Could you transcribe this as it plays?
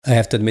I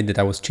have to admit that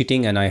I was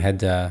cheating, and I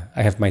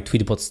have my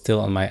Tweetbot still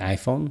on my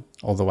iPhone,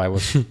 although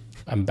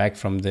I'm back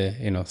from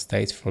the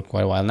States for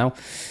quite a while now.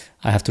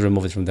 I have to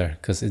remove it from there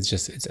because it's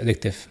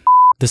addictive.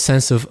 The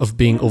sense of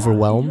being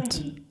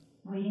overwhelmed.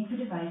 Waiting for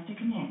device to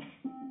connect.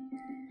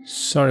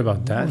 Sorry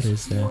about that. What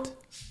is that?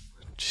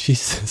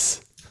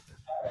 Jesus.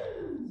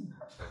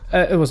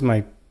 It was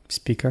my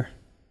speaker.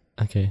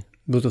 Okay.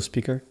 Bluetooth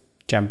speaker.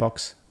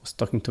 Jambox was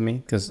talking to me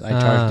because I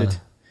charged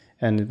it.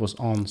 And it was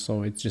on,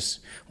 so it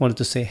just wanted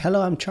to say,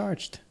 hello, I'm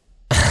charged.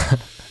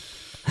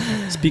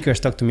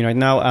 Speakers talk to me right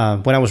now.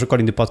 When I was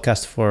recording the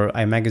podcast for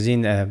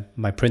iMagazine,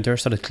 my printer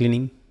started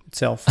cleaning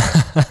itself.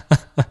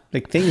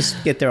 Like things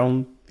get their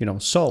own,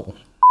 soul.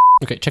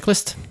 Okay,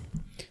 checklist.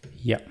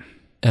 Yeah.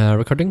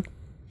 Recording.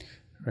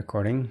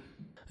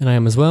 And I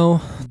am as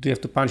well. Do you have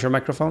to punch your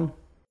microphone?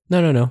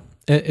 No.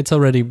 It's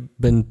already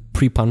been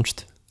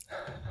pre-punched.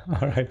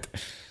 All right.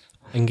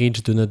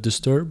 Engage Do Not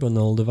Disturb on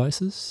all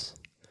devices.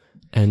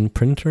 And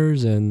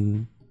printers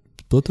and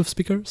Bluetooth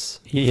speakers?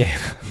 Yeah,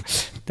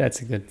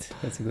 that's a good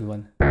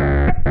one.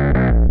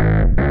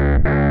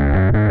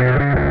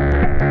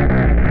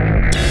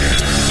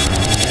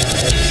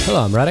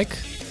 Hello, I'm Radek.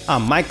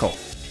 I'm Michael.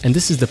 And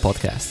this is the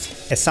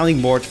podcast. A sounding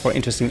board for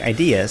interesting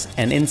ideas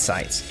and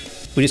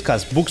insights. We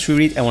discuss books we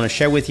read and want to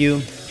share with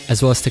you.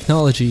 As well as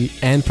technology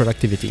and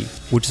productivity,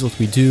 which is what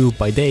we do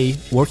by day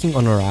working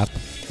on our app,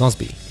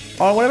 Nozbe.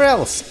 Or whatever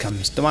else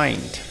comes to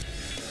mind.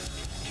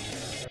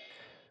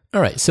 All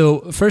right.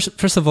 So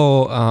first of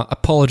all,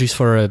 apologies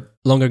for a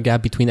longer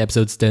gap between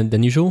episodes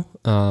than usual.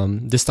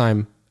 This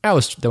time I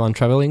was the one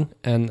traveling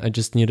and I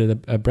just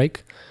needed a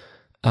break.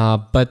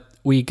 But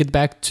we get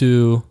back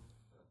to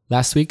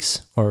last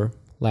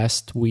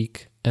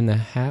week and a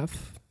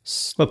half.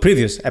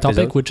 Previous episode.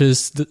 Topic, which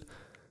is the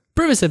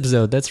previous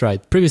episode. That's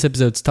right. Previous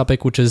episode's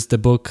topic, which is the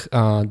book,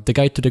 The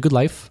Guide to the Good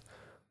Life,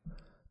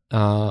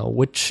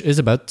 which is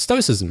about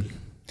Stoicism.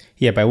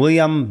 Yeah, by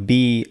William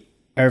B.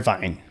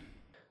 Irvine.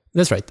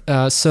 That's right.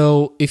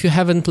 So if you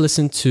haven't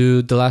listened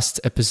to the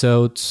last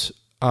episode,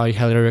 I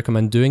highly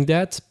recommend doing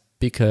that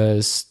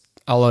because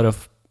a lot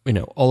of,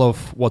 all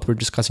of what we're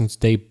discussing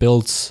today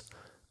builds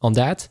on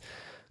that.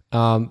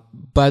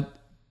 But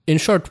in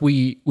short,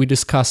 we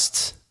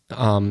discussed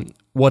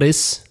what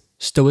is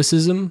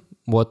Stoicism,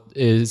 what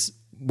is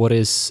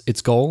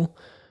its goal,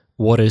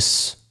 what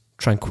is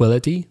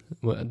tranquility,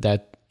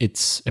 that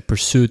it's a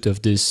pursuit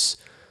of this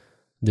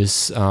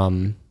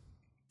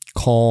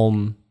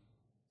calm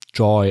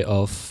joy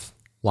of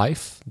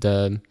life,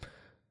 the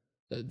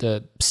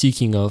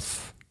seeking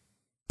of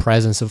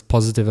presence of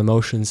positive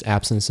emotions,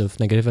 absence of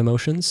negative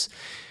emotions.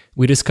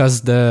 We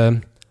discussed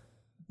the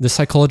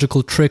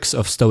psychological tricks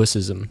of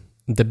Stoicism.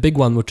 The big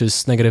one, which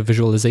is negative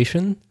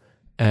visualization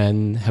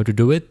and how to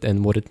do it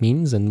and what it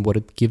means and what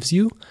it gives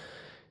you.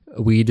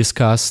 We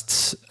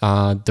discussed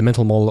the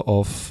mental model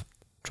of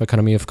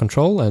trichotomy of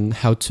control and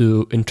how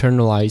to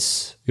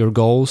internalize your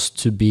goals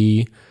to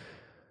be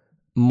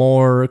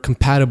more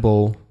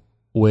compatible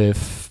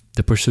with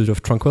the pursuit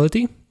of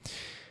tranquility.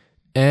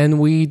 And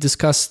we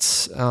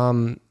discussed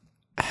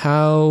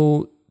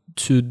how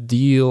to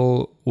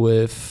deal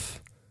with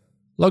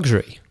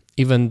luxury,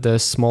 even the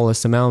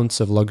smallest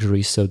amounts of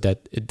luxury, so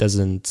that it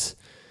doesn't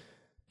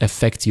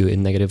affect you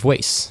in negative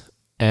ways.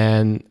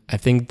 And I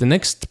think the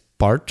next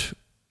part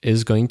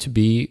is going to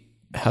be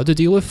how to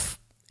deal with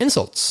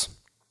insults.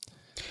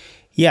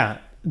 Yeah,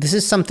 this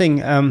is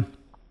something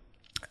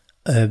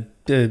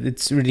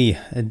it's really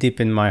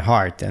deep in my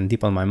heart and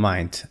deep on my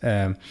mind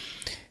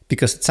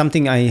because it's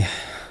something I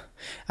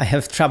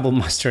have trouble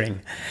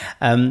mastering.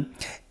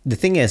 The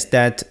thing is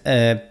that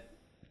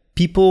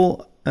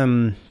people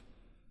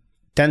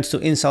tend to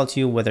insult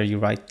you whether you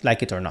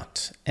like it or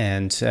not.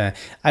 And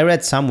I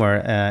read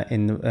somewhere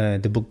in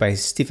the book by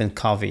Stephen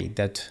Covey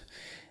that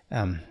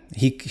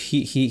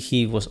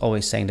he was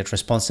always saying that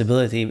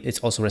responsibility is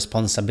also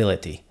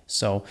responsibility.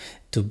 So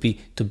to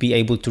be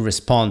able to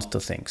respond to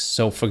things.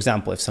 So for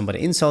example, if somebody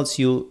insults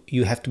you,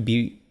 you have to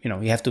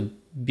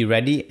be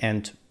ready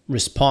and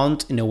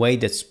respond in a way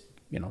that's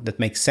that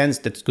makes sense,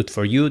 that's good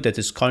for you, that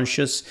is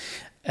conscious,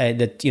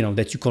 that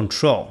you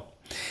control.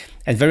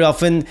 And very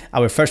often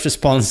our first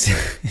response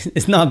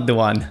is not the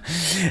one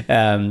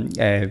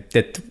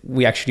that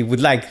we actually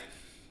would like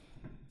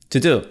to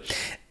do.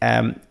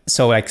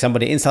 So like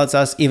somebody insults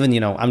us, even,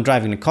 I'm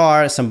driving a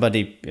car,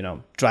 somebody,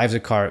 drives a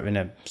car in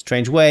a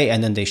strange way,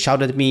 and then they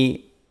shout at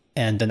me,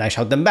 and then I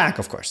shout them back,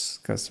 of course,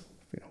 because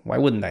why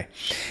wouldn't I?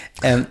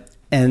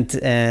 And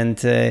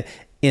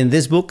in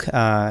this book,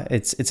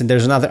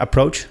 there's another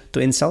approach to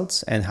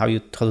insults and how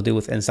to deal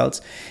with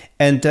insults.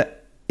 And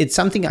it's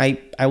something I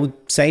would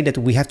say that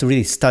we have to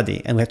really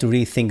study, and we have to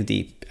really think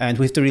deep, and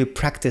we have to really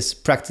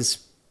practice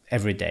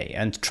every day,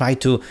 and try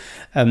to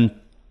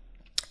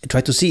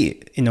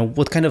see,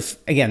 what kind of,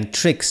 again,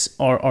 tricks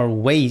or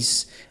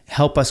ways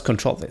help us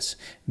control this.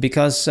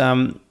 Because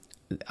I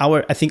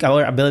think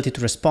our ability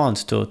to respond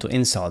to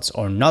insults,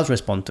 or not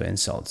respond to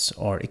insults,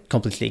 or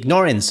completely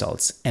ignore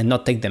insults and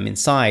not take them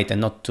inside,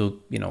 and not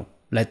to,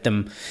 let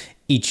them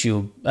eat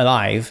you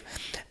alive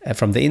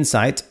from the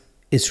inside,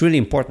 is really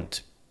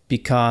important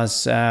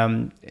because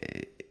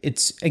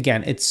it's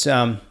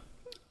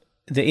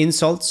the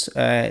insults.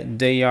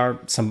 They are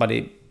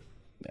somebody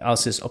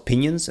else's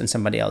opinions and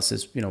somebody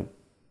else's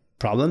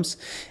problems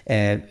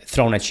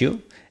thrown at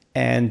you,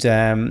 and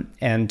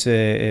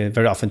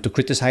very often to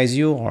criticize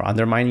you or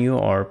undermine you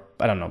or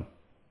I don't know,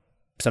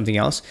 something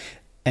else,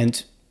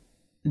 and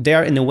they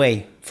are in a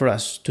way for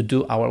us to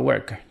do our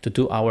work, to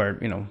do our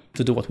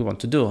to do what we want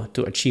to do,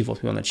 to achieve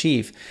what we want to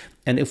achieve.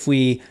 And if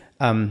we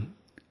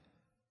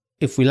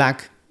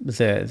lack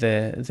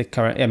the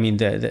current,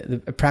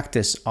 the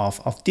practice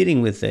of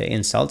dealing with the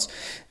insults,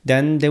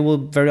 then they will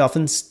very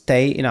often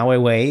stay in our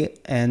way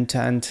and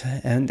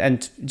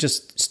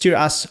just steer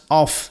us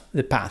off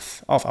the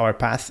path, off our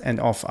path and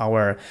off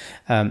our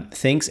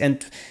things,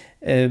 and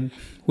we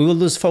will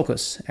lose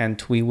focus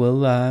and we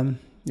will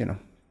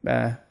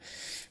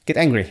get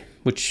angry,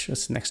 which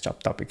is the next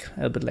topic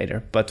a little bit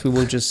later. But we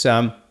will just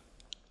So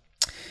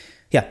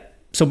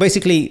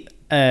basically.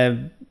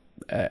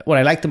 What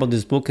I liked about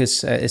this book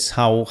is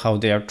how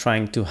they are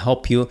trying to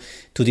help you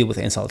to deal with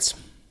insults.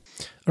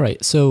 All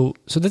right, so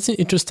that's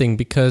interesting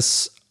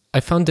because I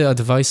found the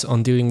advice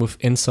on dealing with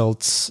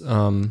insults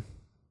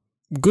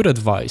good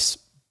advice,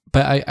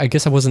 but I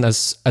guess I wasn't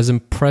as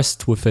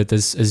impressed with it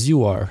as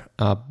you are,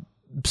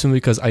 simply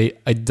because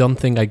I don't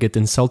think I get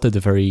insulted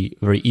very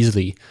very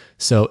easily.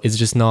 So it's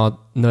just not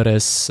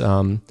as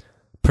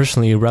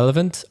personally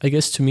relevant, I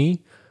guess, to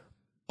me,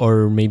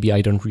 or maybe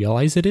I don't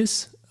realize it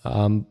is.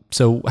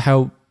 So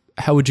how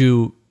would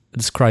you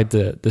describe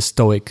the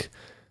Stoic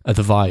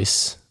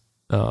advice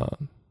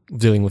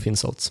dealing with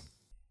insults?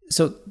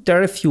 So there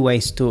are a few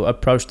ways to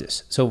approach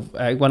this. So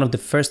one of the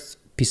first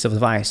piece of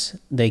advice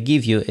they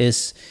give you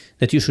is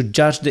that you should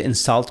judge the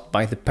insult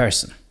by the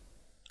person.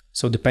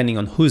 So depending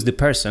on who's the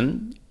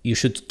person, you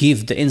should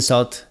give the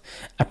insult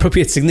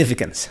appropriate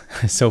significance.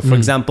 So for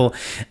example,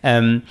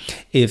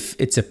 if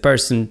it's a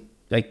person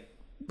like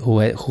who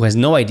has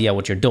no idea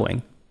what you're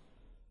doing,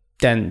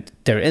 then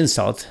their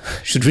insult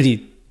should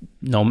really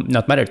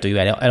not matter to you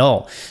at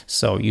all.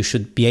 So you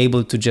should be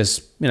able to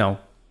just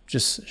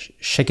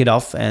shake it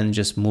off and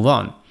just move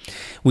on,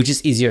 which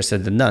is easier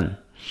said than done.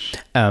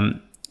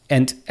 And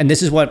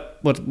this is what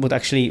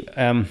actually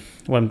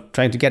what I'm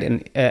trying to get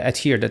at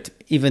here, that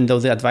even though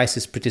the advice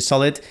is pretty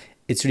solid,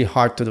 it's really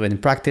hard to do it in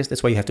practice.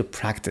 That's why you have to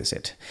practice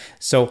it.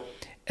 So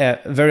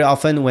very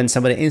often when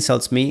somebody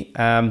insults me,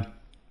 like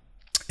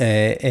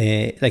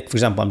for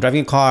example, I'm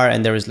driving a car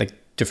and there is like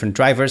different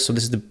drivers. So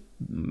this is the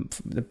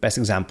best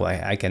example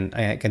I can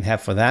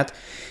have for that.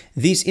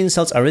 These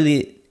insults are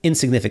really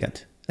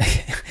insignificant.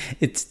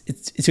 It's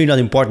really not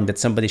important that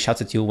somebody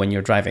shouts at you when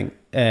you're driving,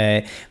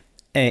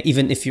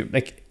 even if you're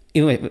like.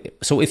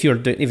 So if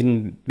you're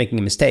even making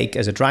a mistake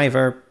as a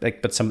driver,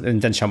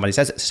 and then somebody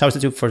shouts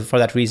at you for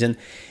that reason,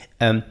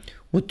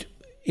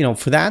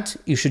 for that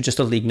you should just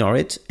totally ignore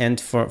it. And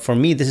for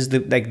me, this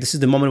is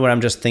the moment where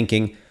I'm just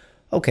thinking,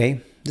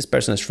 okay, this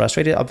person is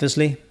frustrated,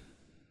 obviously.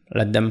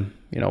 Let them,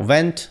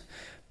 vent.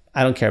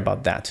 I don't care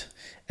about that.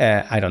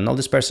 I don't know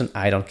this person.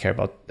 I don't care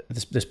about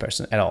this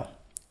person at all.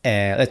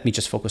 Let me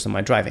just focus on my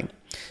driving.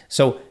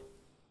 So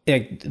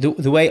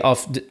the way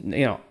of,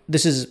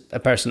 this is a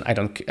person I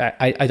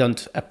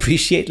don't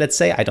appreciate, let's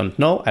say. I don't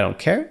know. I don't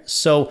care.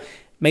 So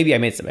maybe I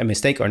made a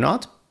mistake or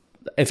not.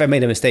 If I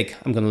made a mistake,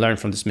 I'm going to learn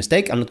from this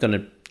mistake. I'm not going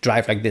to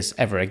drive like this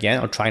ever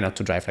again, or try not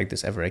to drive like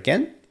this ever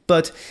again.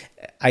 But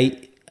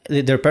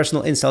their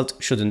personal insult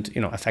shouldn't,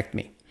 affect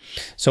me.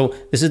 So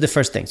this is the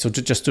first thing. So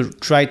just to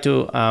try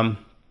to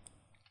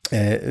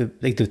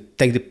to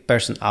take the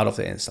person out of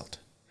the insult.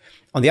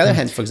 On the other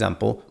hand, for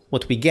example,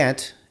 what we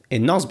get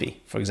in Nozbe,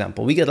 for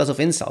example, we get lots of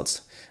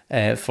insults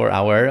for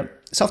our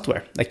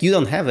software. Like you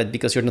don't have it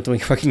because you're not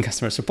working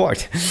customer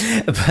support.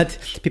 But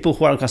people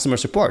who are on customer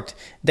support,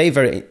 they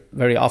very,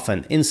 very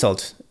often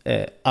insult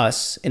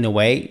us in a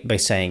way by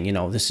saying,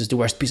 this is the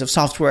worst piece of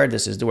software,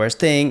 this is the worst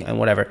thing, and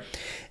whatever.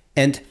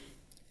 And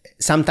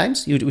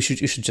sometimes you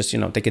should just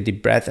take a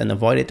deep breath and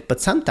avoid it. But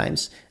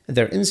sometimes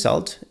their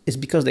insult is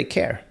because they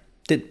care,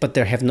 but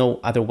they have no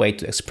other way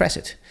to express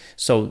it.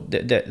 So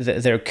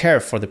their care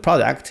for the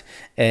product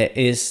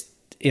is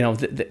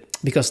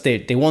because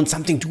they want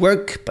something to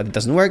work, but it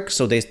doesn't work.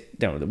 So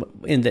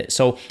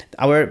so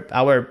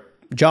our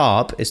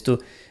job is to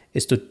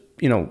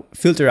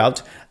filter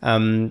out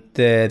the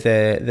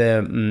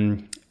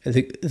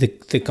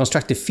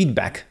constructive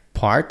feedback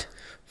part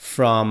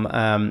from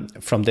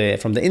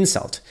the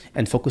insult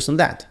and focus on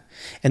that.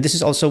 And this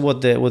is also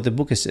what the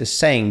book is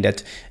saying,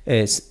 that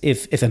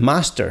if a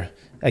master,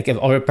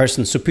 or a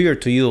person superior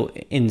to you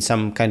in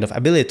some kind of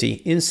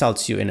ability,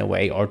 insults you in a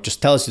way, or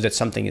just tells you that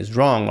something is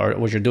wrong or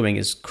what you're doing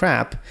is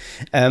crap,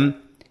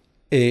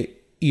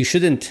 you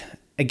shouldn't.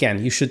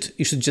 Again, you should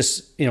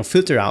just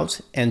filter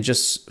out and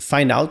just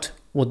find out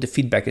what the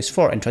feedback is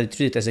for and try to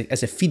treat it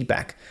as a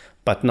feedback,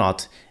 but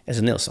not as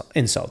an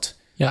insult.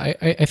 Yeah,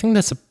 I think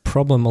that's a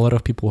problem a lot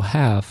of people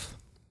have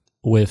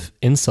with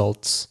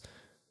insults,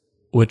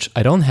 which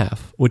I don't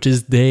have, which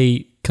is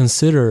they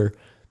consider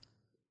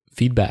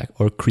feedback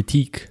or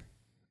critique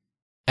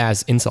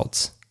as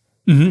insults.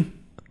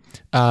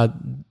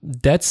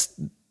 That's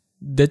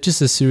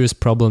just a serious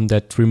problem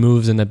that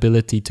removes an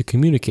ability to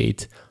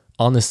communicate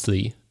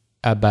honestly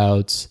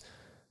about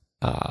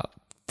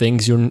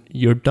things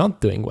you're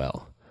not doing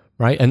well,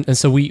 right? And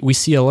so we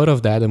see a lot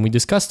of that, and we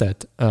discussed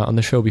that on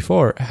the show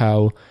before,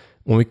 how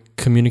when we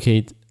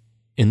communicate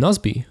in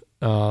Nozbe,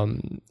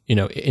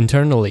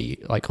 internally,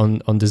 like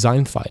on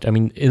design fight. I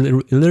mean,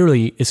 it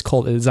literally is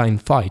called a design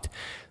fight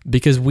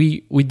because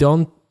we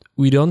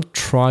don't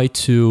try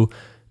to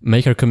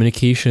make our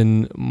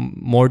communication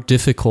more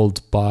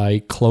difficult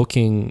by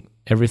cloaking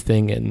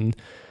everything in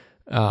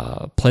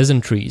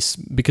pleasantries,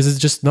 because it's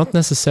just not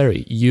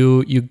necessary.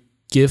 You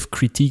give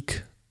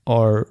critique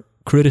or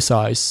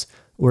criticize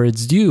where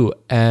it's due,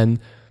 and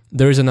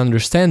there is an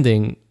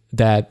understanding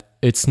that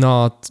it's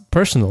not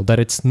personal, that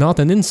it's not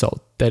an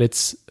insult, that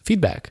it's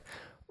feedback.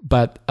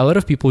 But a lot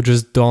of people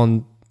just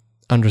don't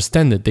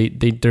understand it. They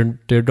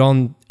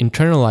don't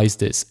internalize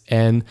this,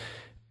 and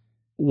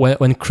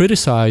when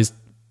criticized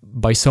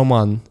by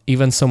someone,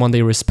 even someone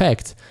they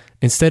respect,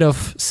 instead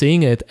of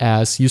seeing it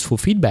as useful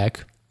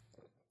feedback,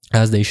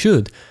 as they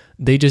should,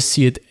 they just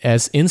see it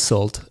as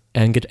insult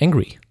and get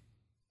angry.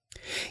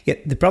 Yeah,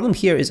 the problem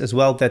here is as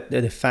well that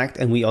the fact,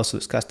 and we also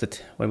discussed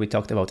it when we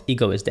talked about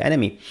ego is the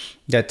enemy,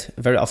 that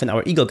very often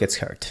our ego gets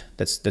hurt.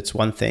 That's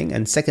one thing.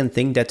 And second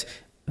thing, that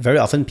very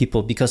often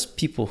because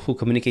people who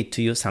communicate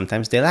to you,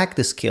 sometimes they lack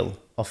the skill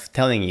of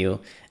telling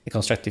you a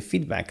constructive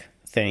feedback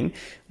thing.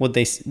 What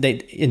they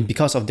and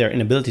because of their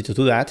inability to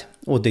do that,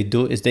 what they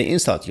do is they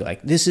insult you,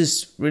 like, this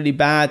is really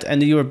bad,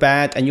 and you're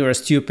bad, and you're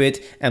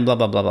stupid, and blah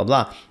blah blah blah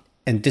blah.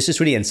 And this is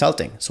really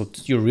insulting. So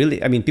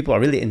people are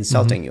really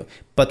insulting you.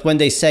 But when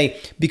they say,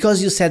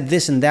 because you said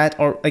this and that,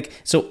 or like,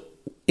 so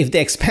if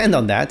they expand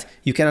on that,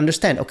 you can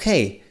understand,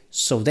 okay,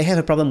 so they have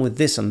a problem with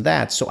this and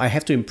that, so I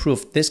have to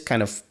improve this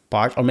kind of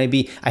part, or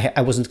maybe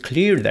I wasn't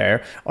clear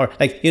there, or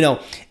like,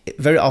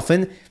 very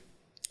often,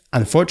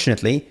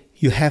 unfortunately,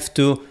 you have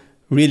to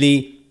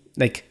really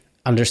like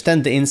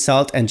understand the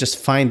insult and just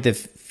find the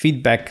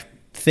feedback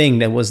thing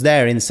that was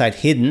there inside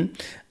hidden,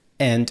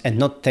 and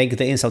not take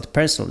the insult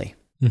personally.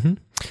 Mm-hmm.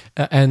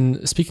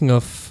 And speaking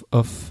of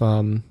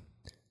the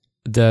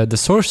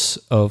source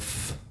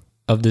of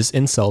this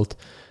insult,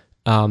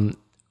 on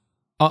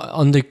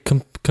the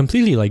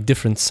completely like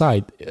different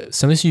side,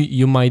 sometimes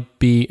you might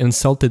be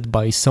insulted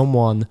by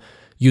someone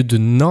you do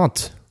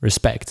not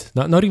respect,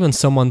 not even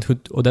someone who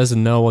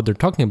doesn't know what they're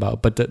talking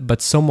about,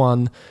 but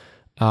someone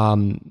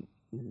who's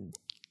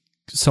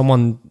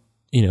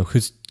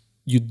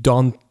you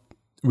don't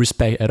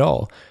respect at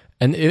all.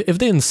 And if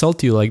they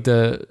insult you, like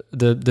the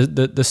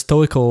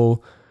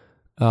stoical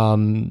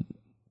kind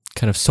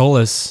of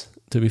solace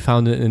to be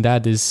found in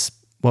that is,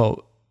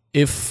 well,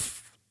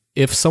 if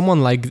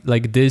someone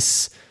like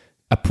this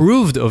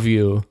approved of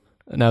you,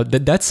 now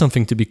that's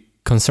something to be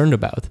concerned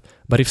about.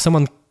 But if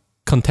someone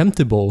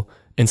contemptible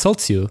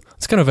insults you,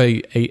 it's kind of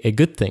a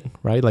good thing,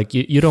 right? Like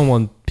you don't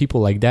want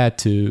people like that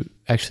to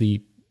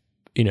actually,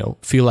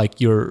 feel like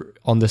you're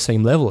on the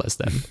same level as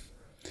them.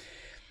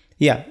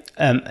 Yeah.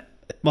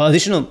 Well,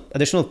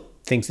 additional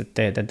things that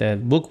the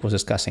book was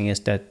discussing is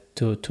that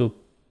to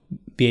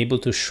be able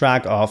to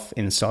shrug off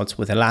insults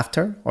with a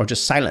laughter or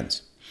just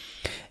silence.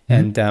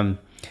 Mm-hmm.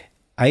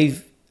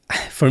 And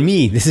for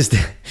me, this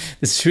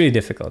is really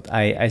difficult.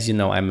 As you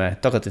know, I'm a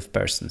talkative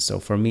person, so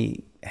for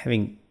me,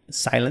 having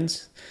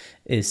silence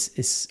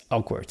is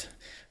awkward.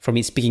 For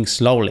me, speaking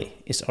slowly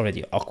is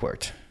already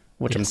awkward,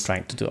 which yes. I'm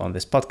trying to do on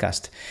this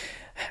podcast.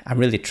 I'm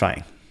really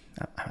trying.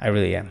 I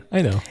really am.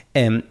 I know.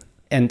 And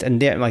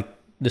they're like,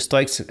 the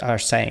Stoics are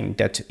saying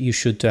that you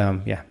should,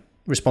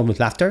 respond with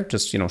laughter.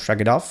 Just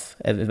shrug it off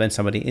when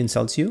somebody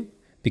insults you,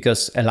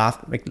 because a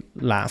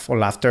laugh or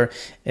laughter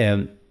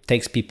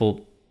takes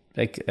people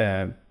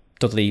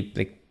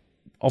totally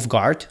off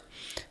guard.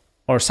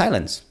 Or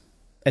silence,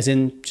 as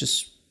in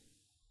just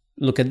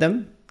look at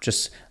them,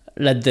 just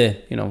let the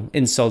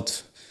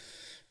insult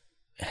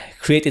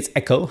create its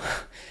echo,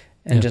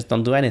 and just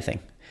don't do anything.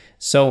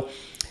 So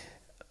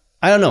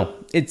I don't know.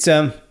 It's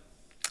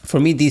for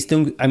me, these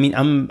things, I mean,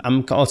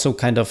 I'm also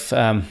kind of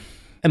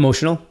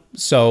emotional,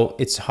 so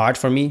it's hard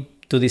for me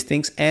to do these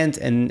things. And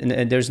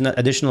there's an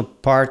additional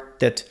part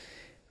that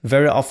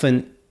very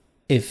often,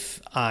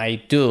 if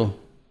I do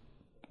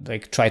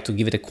try to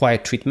give it a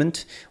quiet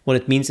treatment, what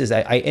it means is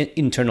I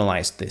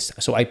internalize this.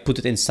 So I put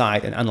it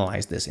inside and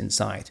analyze this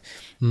inside.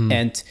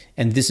 And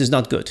this is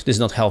not good. This is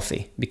not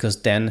healthy,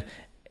 because then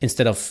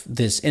instead of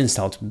this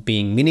insult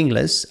being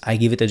meaningless, I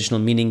give it additional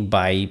meaning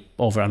by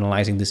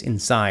overanalyzing this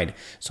inside.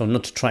 So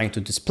not trying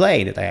to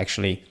display that I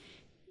actually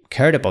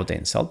cared about the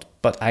insult,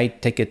 but I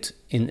take it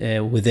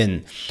in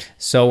within.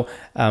 So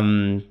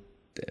one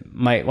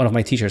of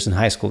my teachers in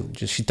high school,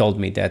 she told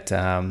me that,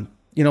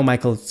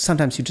 Michael,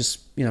 sometimes you just,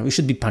 you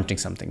should be punching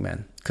something,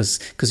 man,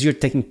 because you're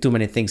taking too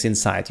many things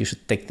inside. You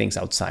should take things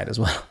outside as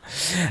well.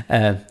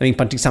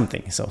 Punching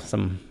something. So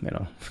some,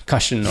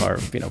 cushion or,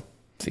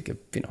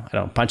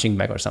 punching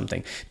bag or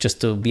something,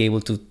 just to be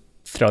able to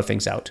throw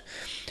things out.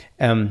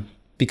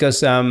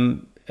 Because,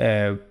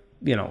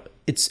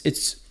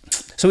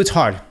 it's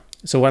hard.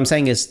 So what I'm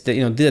saying is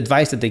that, the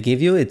advice that they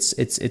give you,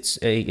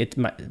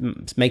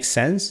 makes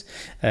sense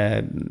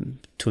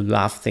to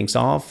laugh things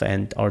off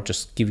or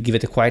just give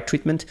it a quiet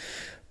treatment.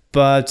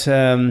 But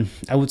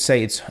I would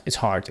say it's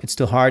hard. It's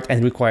still hard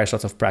and requires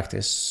lots of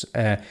practice.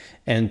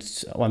 And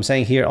what I'm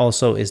saying here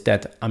also is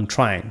that I'm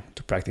trying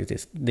to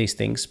practice these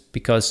things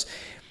because,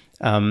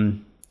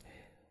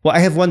 I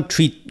have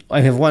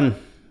one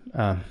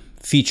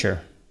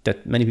feature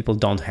that many people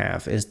don't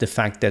have, is the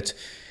fact that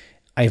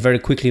I very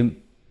quickly,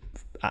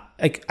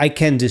 I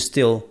can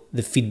distill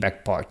the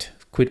feedback part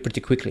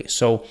pretty quickly.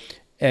 So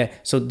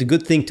the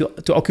good thing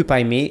to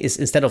occupy me is,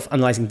 instead of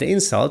analyzing the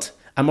insult,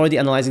 I'm already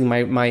analyzing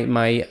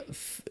my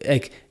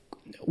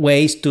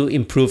ways to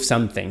improve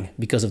something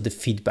because of the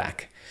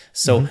feedback.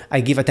 So I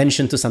give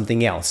attention to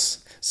something else.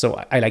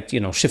 So I like,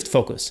 shift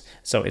focus.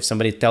 So if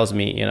somebody tells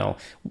me,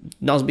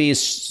 Nosby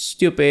is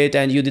stupid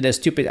and you did a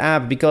stupid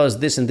app because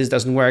this and this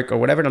doesn't work or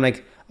whatever, I'm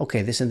like,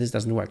 okay, this and this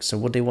doesn't work. So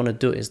what they want to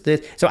do is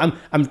this. So I'm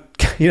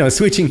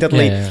switching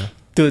totally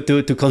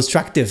to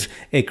constructive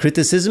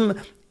criticism,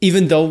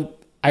 even though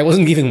I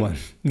wasn't given one,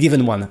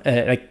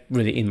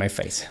 really in my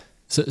face.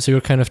 So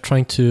you're kind of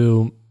trying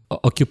to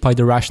occupy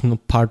the rational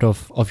part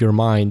of your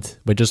mind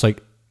by just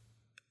like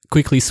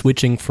quickly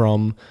switching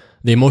from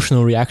the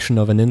emotional reaction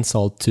of an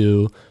insult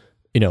to,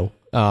 doing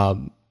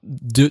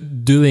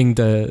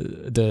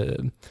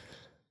the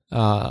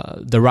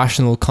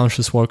rational,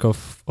 conscious work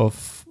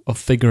of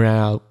figuring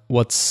out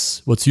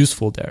what's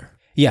useful there.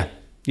 Yeah,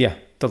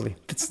 totally.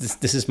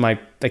 This is my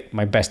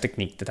best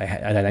technique that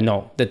I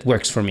know that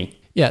works for me.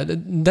 Yeah,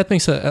 that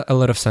makes a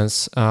lot of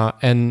sense.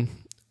 And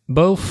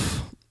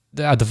both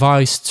the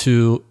advice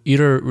to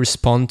either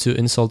respond to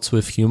insults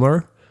with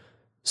humor,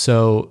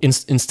 so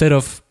instead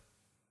of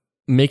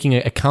making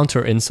a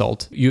counter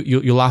insult,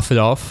 you laugh it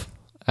off,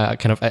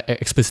 kind of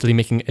explicitly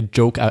making a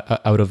joke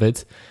out of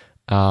it,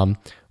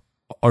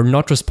 or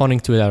not responding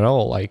to it at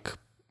all, like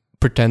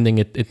pretending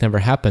it never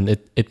happened.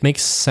 It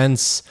makes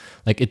sense.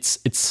 Like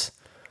it's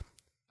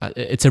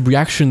a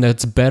reaction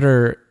that's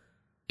better.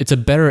 It's a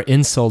better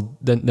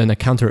insult than a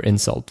counter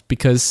insult,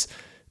 because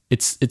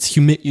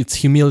it's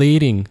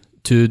humiliating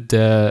to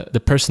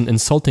the person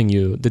insulting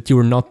you that you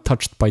were not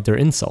touched by their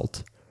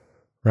insult,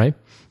 right?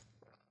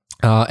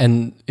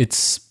 And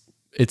it's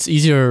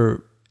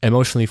easier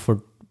emotionally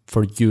for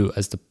you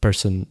as the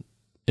person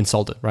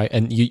insulted, right?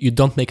 And you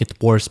don't make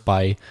it worse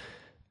by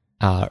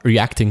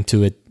reacting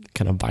to it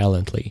kind of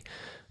violently,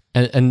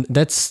 and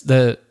that's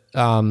the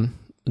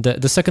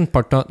second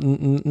part,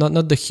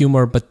 not the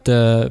humor, but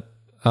the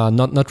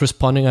not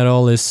responding at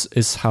all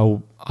is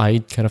how I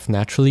kind of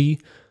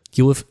naturally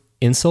deal with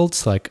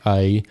insults. Like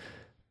I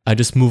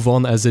just move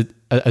on as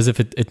if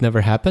it never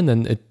happened,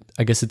 and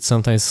I guess it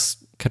sometimes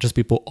catches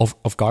people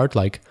off guard,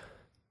 like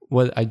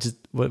what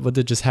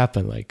did just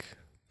happen? Like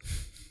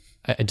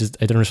I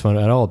don't respond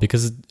at all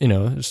because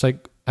it's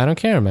like, I don't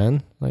care,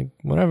 man, like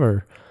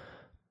whatever.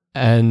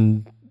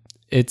 And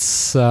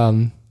it's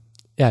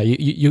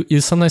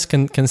you sometimes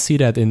can see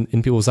that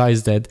in people's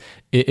eyes, that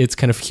it's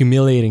kind of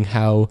humiliating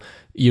how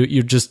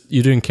you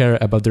didn't care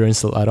about their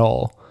insult at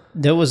all.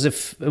 There was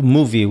a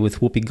movie with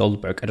Whoopi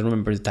Goldberg. I don't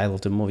remember the title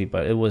of the movie,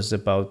 but it was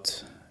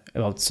about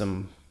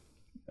some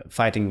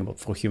fighting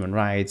for human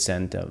rights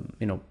and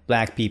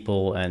black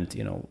people and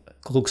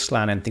Ku Klux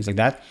Klan and things like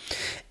that.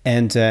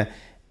 And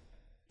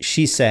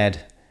she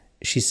said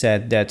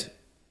that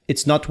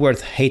it's not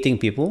worth hating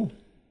people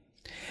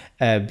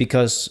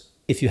because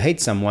if you hate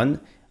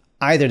someone,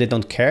 either they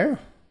don't care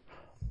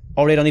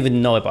or they don't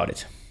even know about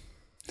it.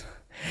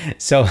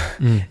 So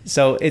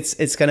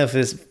it's kind of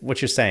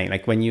what you're saying,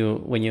 like when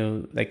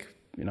you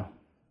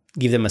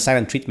give them a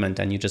silent treatment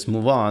and you just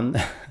move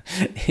on,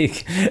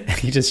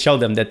 you just show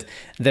them that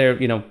their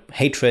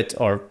hatred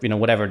or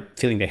whatever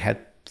feeling they had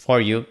for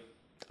you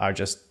are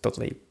just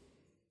totally,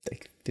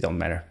 like, they don't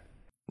matter.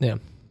 Yeah,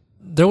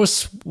 there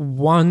was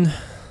one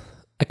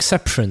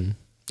exception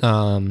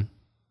to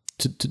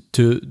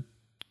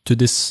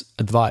this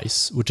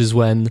advice, which is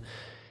when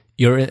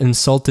you're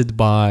insulted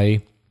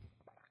by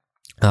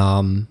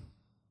a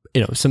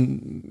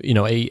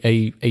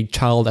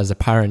child as a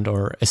parent,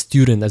 or a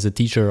student as a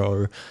teacher,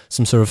 or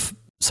some sort of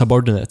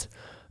subordinate,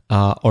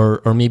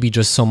 or maybe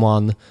just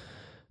someone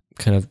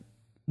kind of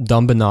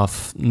dumb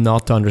enough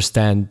not to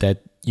understand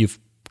that you've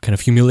kind of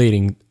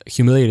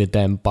humiliated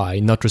them by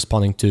not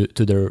responding to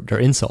their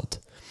insult.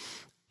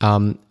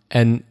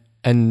 And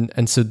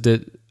so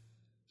the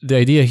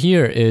idea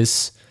here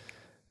is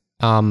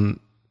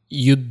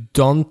you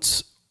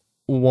don't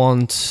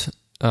want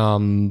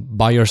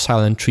by your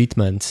silent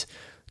treatment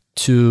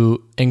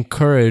to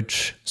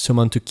encourage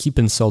someone to keep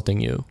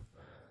insulting you,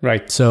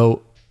 right?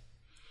 So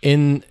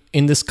in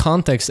this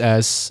context,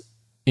 as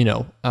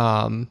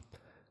when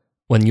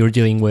you're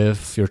dealing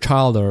with your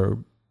child or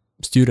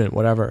student,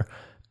 whatever,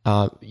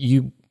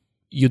 you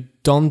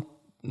don't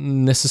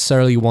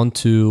necessarily want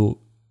to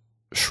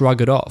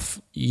shrug it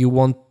off. You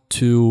want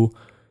to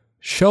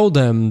show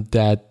them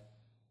that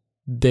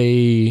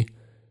they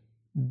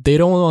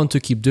don't want to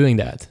keep doing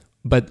that.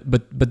 But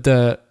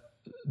the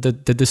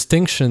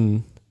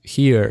distinction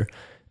here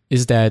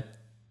is that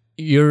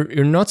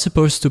you're not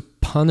supposed to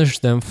punish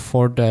them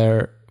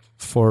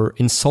for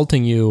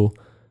insulting you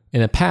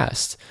in the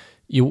past.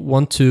 You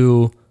want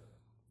to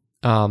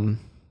kind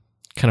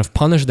of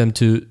punish them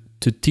to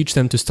teach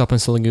them to stop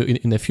insulting you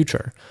in the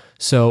future.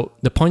 So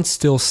the point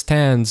still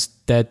stands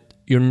that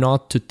you're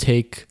not to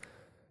take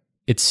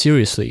it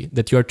seriously,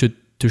 that you are to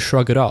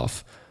shrug it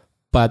off.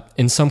 But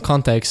in some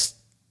contexts,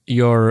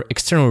 your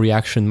external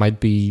reaction might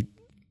be,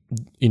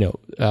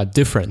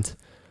 different,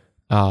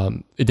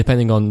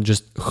 depending on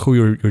just who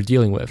you're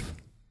dealing with.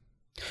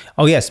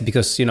 Oh yes,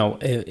 because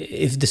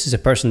if this is a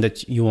person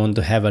that you want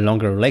to have a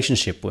longer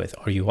relationship with,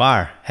 or you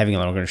are having a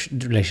longer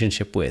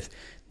relationship with,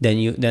 then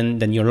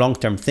your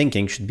long-term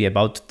thinking should be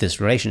about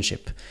this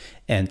relationship.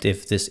 And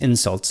if this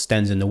insult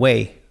stands in the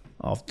way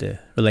of the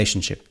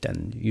relationship,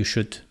 then you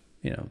should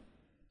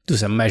do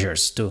some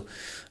measures to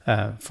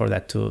for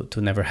that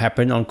to never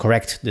happen, or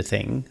correct the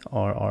thing,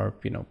 or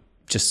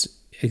just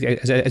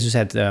as you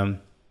said,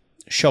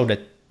 show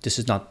that this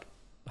is not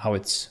how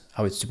it's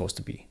supposed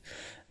to be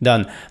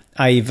done.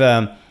 I've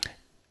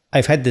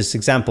had this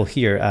example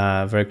here,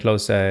 very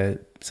close,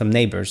 some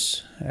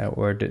neighbors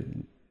where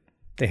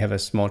they have a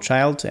small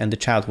child, and the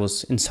child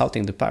was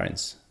insulting the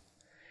parents.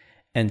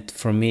 And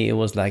for me, it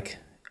was like,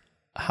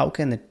 how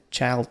can a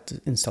child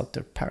insult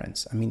their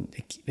parents? I mean,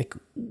 like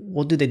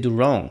what did they do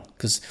wrong?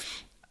 Because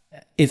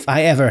if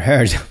I ever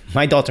heard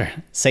my daughter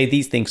say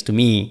these things to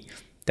me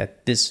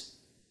that this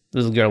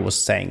little girl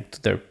was saying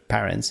to their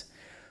parents,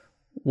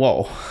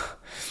 whoa,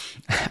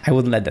 I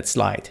wouldn't let that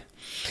slide,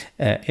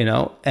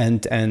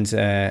 and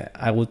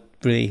I would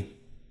really.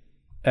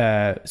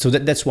 So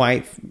that's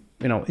why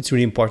it's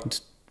really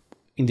important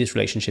in these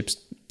relationships,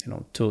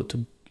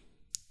 to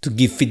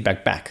give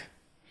feedback back,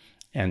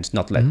 and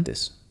not let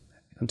this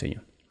continue.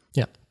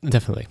 Yeah,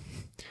 definitely.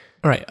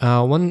 All right.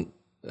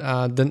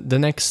 The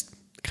next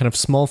kind of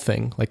small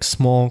thing, like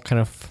small kind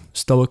of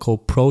stoical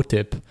pro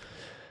tip,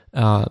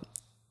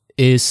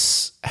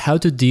 is how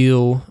to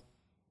deal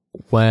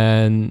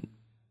when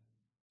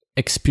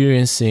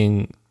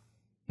experiencing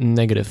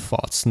negative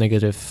thoughts,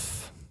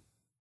 negative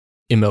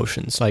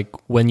emotions, like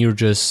when you're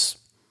just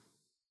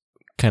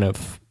kind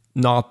of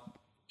not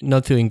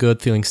feeling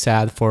good, feeling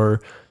sad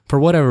for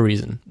whatever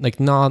reason, like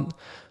not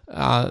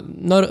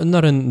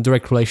in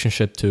direct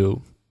relationship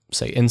to,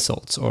 say,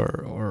 insults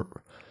or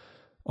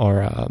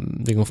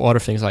dealing with other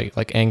things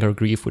like anger,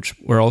 grief, which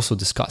were also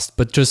discussed,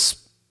 but just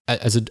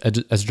as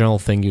a general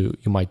thing you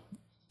might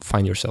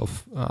find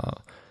yourself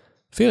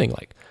feeling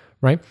like,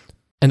 right?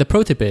 And the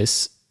pro tip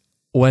is,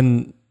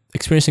 when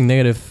experiencing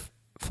negative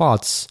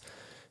thoughts,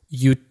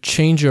 you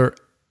change your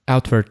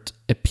outward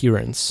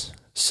appearance.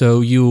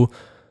 So you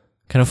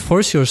kind of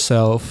force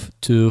yourself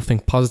to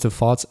think positive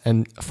thoughts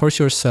and force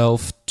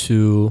yourself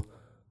to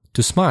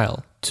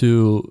smile,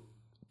 to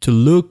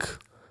look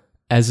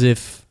as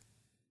if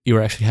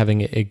you're actually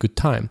having a good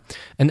time.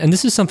 And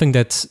this is something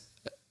that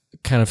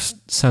kind of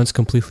sounds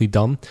completely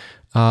dumb,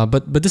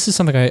 but this is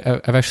something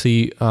I've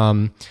actually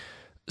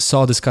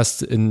saw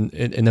discussed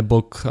in a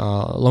book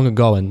long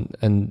ago,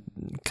 and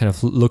kind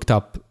of looked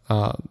up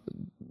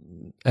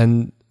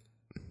and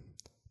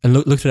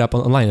looked it up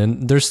online.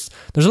 And there's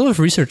a lot of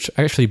research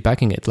actually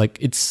backing it. Like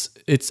it's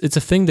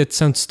a thing that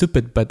sounds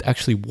stupid but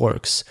actually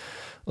works.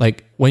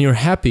 Like when you're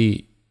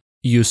happy,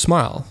 you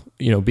smile.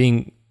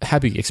 Being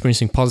happy,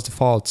 experiencing positive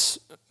thoughts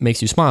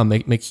makes you smile,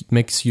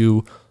 makes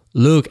you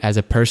look as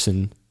a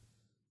person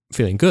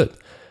feeling good.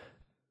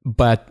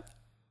 But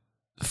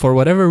for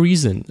whatever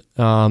reason,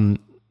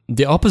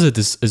 the opposite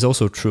is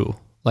also true.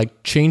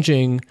 Like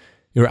changing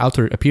your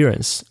outer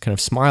appearance, kind of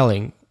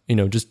smiling,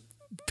 just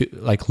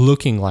like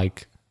looking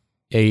like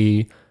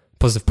a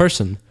positive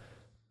person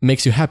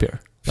makes you happier.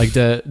 Like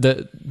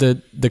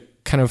the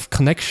kind of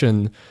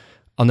connection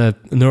on a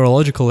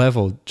neurological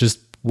level just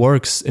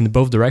works in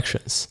both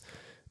directions,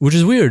 which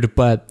is weird,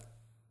 but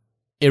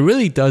it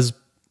really does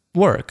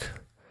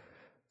work.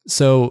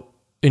 So,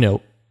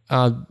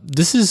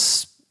 this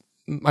is,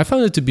 I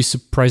found it to be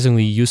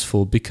surprisingly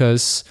useful,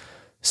 because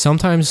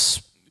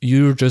sometimes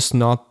you're just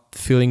not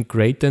feeling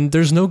great and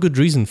there's no good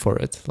reason for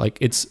it. Like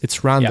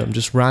it's random,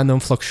 just random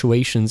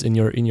fluctuations in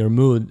your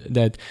mood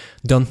that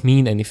don't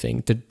mean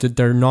anything, that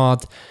they're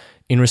not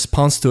in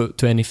response to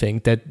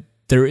anything, that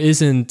there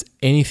isn't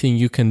anything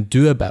you can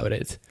do about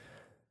it.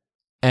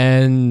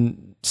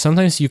 And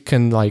sometimes you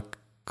can like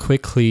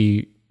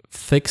quickly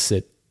fix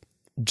it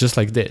just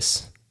like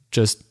this,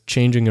 just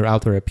changing your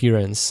outer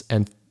appearance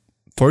and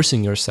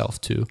forcing yourself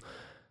to.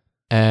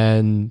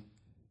 And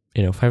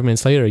 5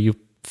 minutes later you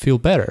feel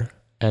better.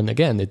 And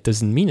again, it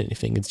doesn't mean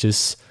anything. It's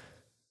just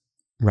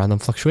random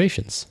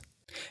fluctuations.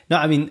 No,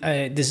 I mean,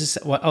 this is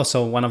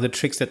also one of the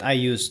tricks that I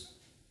use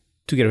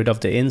to get rid of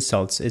the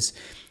insults. Is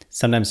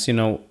sometimes,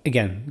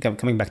 again,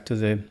 coming back to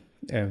the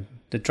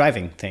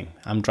driving thing.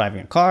 I'm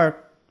driving a car,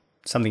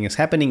 something is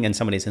happening, and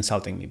somebody is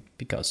insulting me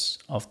because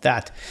of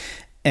that.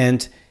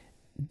 And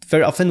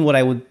very often what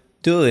I would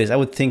do is I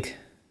would think,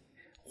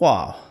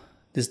 wow,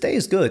 this day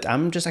is good.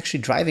 I'm just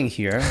actually driving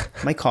here,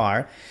 my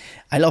car.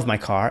 I love my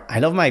car. I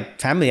love my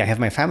family. I have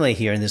my family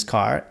here in this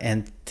car,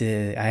 and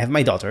I have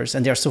my daughters,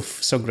 and they're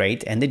so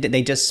great. And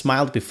they just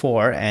smiled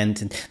before,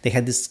 and they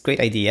had this great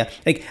idea.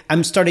 Like,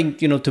 I'm starting,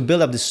 to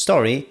build up this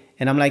story,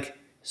 and I'm like,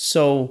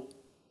 so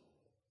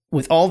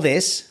with all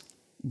this,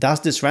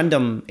 does this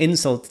random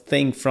insult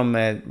thing from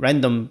a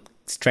random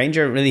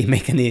stranger really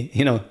make any,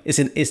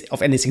 is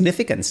of any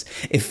significance?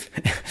 If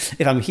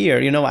I'm here,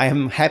 I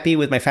am happy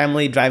with my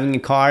family, driving a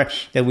car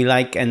that we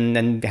like,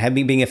 and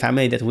having being a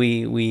family that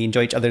we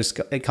enjoy each other's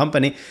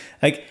company.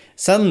 Like,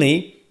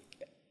 suddenly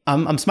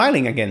I'm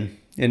smiling again,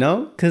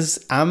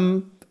 because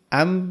I'm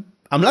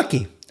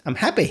lucky, I'm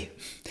happy.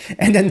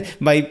 And then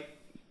by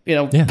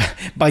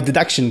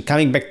deduction,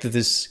 coming back to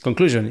this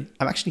conclusion,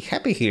 I'm actually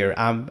happy here.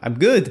 I'm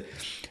good.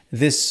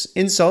 This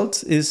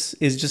insult has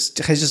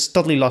just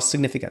totally lost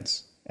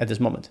significance at this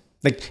moment.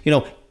 Like,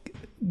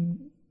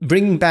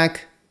 bringing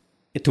back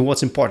to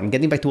what's important,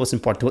 getting back to what's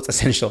important, to what's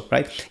essential,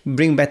 right?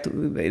 Bringing back to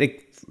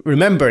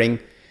remembering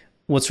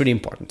what's really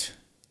important.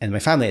 And my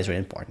family is really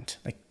important.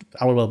 Like,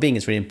 our well-being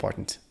is really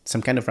important.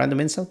 Some kind of random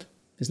insult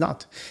is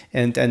not.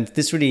 And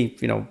this really,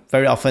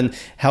 very often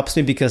helps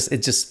me, because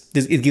it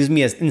gives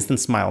me an instant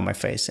smile on my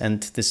face.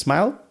 And this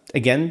smile,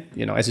 again,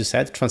 as you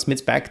said,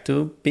 transmits back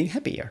to being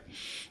happier.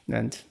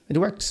 And it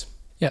works.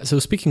 Yeah. So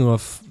speaking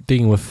of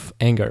being with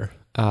anger,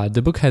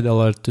 the book had a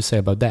lot to say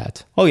about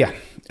that. Oh, yeah.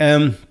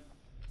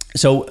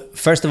 So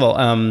first of all,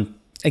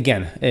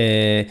 again,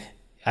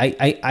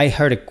 I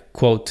heard a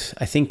quote,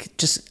 I think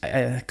just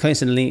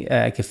coincidentally,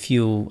 like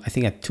I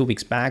think 2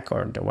 weeks back,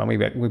 or the 1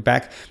 week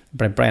back,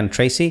 by Brian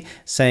Tracy,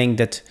 saying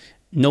that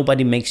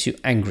nobody makes you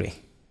angry.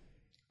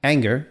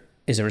 Anger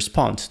is a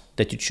response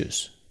that you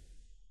choose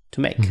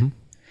to make. Mm-hmm.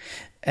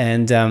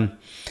 And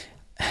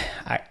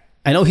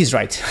I know he's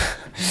right,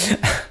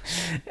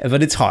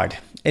 but it's hard.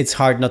 It's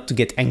hard not to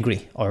get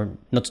angry, or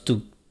not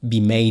to be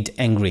made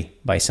angry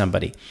by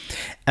somebody.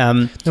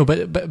 No,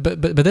 but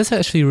that's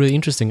actually really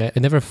interesting. I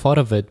never thought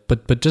of it,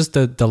 but just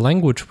the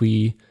language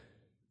we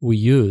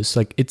use,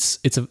 like it's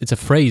a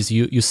phrase.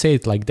 You say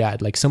it like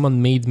that, like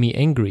someone made me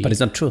angry. But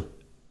it's not true.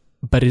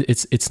 But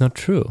it's not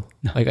true.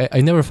 No. Like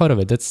I never thought of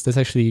it. That's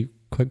actually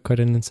quite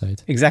an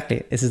insight.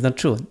 Exactly. This is not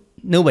true.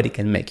 Nobody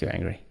can make you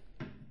angry.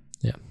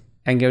 Yeah.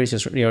 Anger is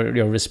just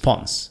your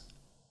response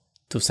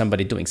to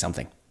somebody doing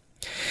something.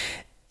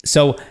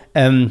 So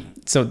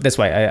that's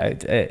why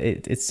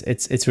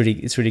it's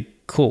really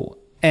cool.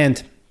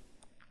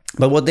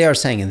 But what they are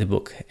saying in the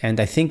book, and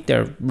I think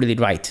they're really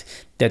right,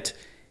 that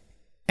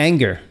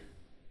anger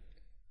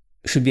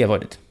should be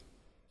avoided.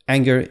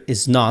 Anger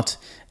is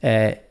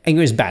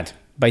bad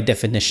by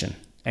definition.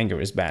 Anger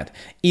is bad,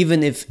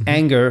 even if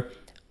anger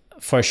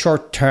for a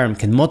short term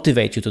can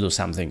motivate you to do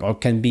something, or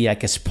can be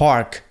like a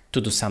spark to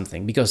do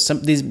something, because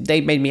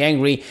they made me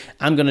angry,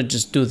 I'm gonna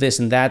just do this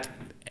and that,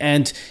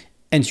 and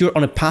you're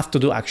on a path to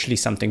do actually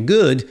something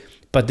good,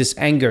 but this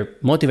anger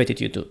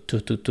motivated you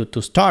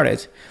to start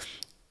it.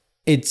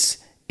 It's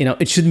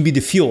it shouldn't be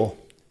the fuel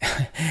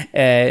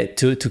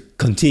to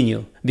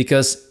continue,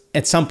 because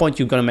at some point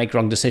you're gonna make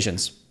wrong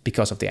decisions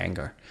because of the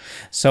anger.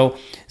 So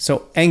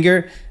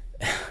anger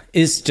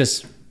is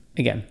just,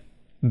 again,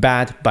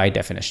 bad by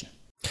definition.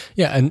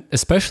 Yeah, and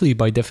especially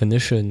by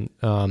definition,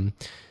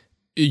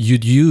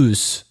 you'd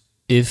use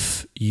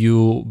if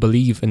you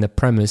believe in the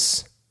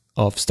premise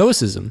of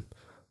Stoicism.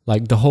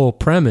 Like, the whole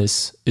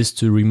premise is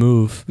to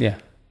remove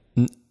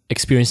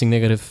experiencing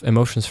negative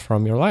emotions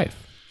from your life.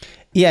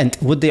 Yeah, and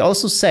what they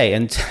also say,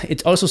 and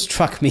it also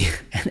struck me,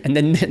 and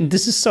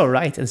this is so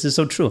right, and this is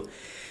so true,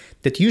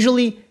 that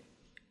usually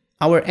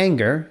our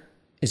anger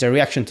is a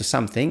reaction to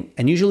something,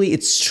 and usually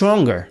it's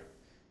stronger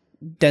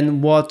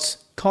than what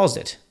caused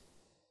it.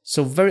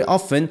 So very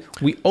often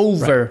we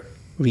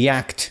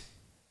overreact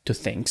to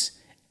things.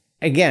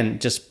 Again,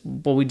 just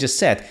what we just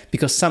said,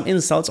 because some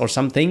insults or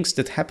some things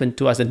that happened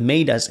to us that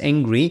made us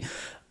angry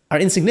are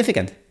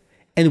insignificant,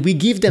 and we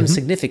give them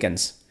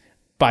significance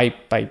by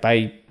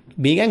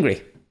being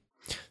angry.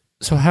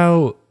 So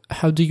how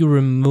do you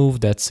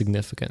remove that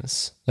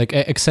significance? Like,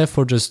 except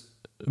for just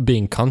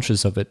being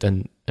conscious of it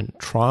and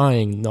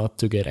trying not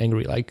to get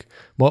angry. Like,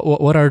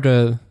 what are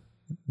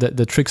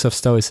the tricks of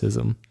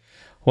Stoicism?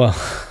 Well,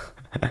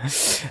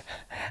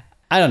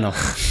 I don't know.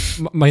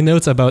 My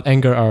notes about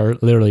anger are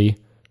literally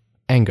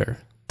anger,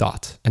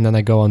 and then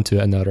I go on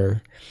to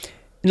another.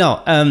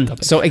 No,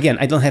 so again,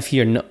 I don't have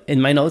here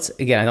in my notes.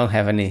 Again, I don't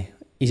have any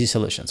easy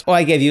solutions. All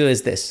I gave you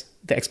is this: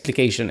 the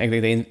explication,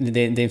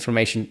 the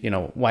information.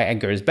 Why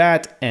anger is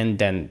bad, and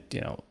then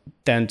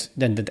then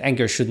that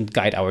anger shouldn't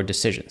guide our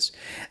decisions.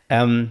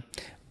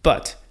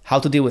 But how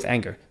to deal with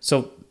anger?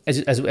 So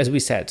as we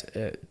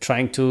said,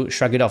 trying to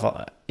shrug it off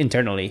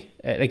internally,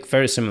 like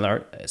very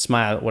similar,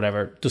 smile,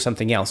 whatever, do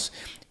something else,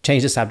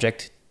 change the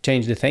subject,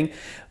 change the thing.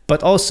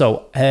 But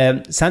also,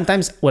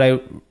 sometimes what I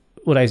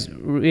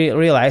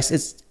realize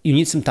is you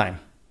need some time.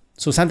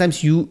 So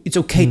sometimes it's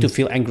okay to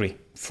feel angry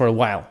for a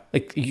while,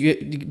 like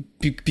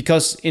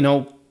because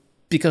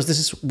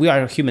we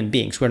are human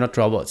beings, we're not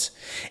robots.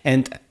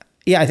 And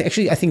yeah,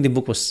 I think the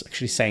book was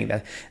actually saying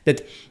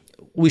that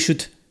we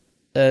should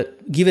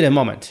give it a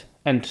moment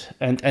and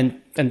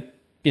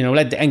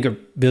let the anger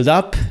build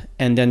up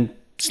and then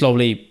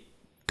slowly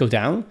go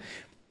down.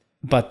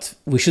 But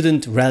we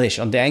shouldn't relish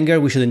on the anger.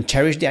 We shouldn't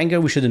cherish the anger.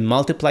 We shouldn't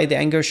multiply the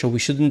anger. So we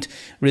shouldn't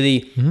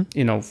really,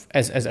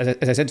 as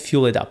I said,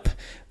 fuel it up.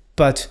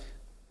 But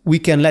we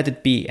can let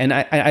it be. And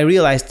I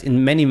realized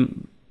in many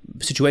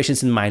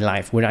situations in my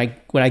life when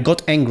I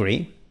got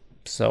angry,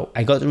 so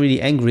I got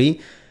really angry,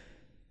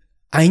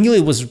 I knew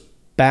it was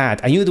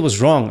bad. I knew it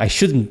was wrong. I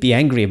shouldn't be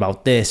angry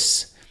about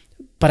this,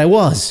 but I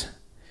was.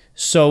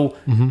 So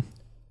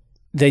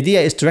the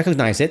idea is to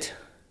recognize it,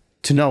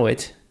 to know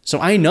it. So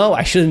I know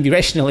I shouldn't be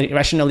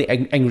rationally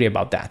angry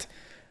about that.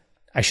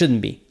 I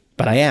shouldn't be,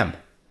 but I am.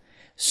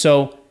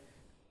 So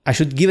I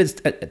should give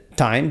it a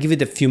time, give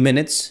it a few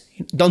minutes.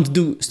 Don't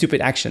do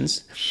stupid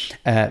actions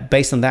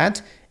based on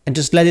that, and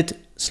just let it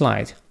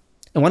slide.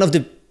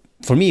 And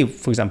for me,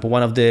 for example,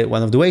 one of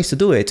the ways to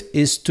do it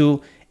is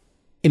to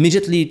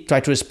immediately try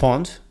to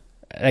respond.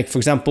 Like, for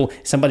example,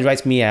 somebody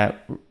writes me an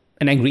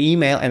angry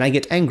email and I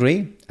get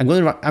angry. I'm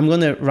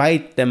gonna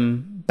write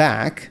them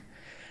back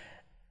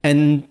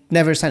and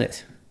never send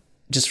it.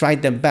 Just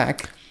write them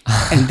back,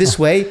 and this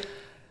way,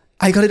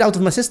 I got it out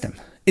of my system.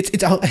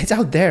 It's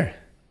out there,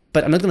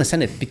 but I'm not gonna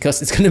send it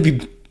because it's gonna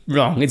be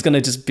wrong. It's gonna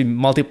just be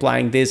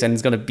multiplying this, and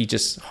it's gonna be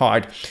just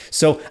hard.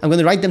 So I'm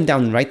gonna write them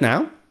down right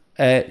now,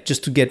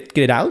 just to get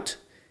it out,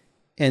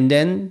 and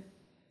then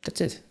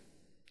that's it.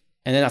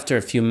 And then after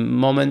a few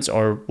moments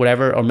or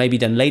whatever, or maybe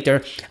then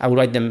later, I will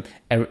write them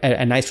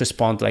a nice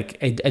response, like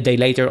a day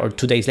later or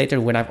 2 days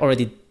later, when I've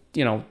already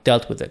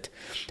dealt with it.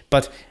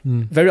 But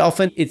very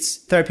often it's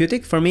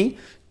therapeutic for me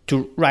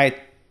to write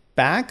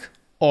back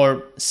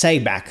or say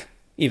back,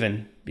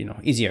 even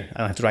easier. I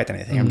don't have to write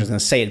anything. I'm just gonna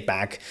say it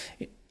back,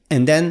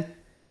 and then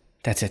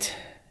that's it.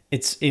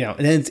 It's and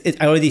then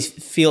I already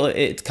feel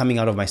it coming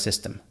out of my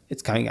system.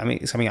 It's coming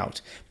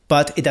out,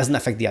 but it doesn't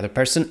affect the other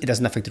person. It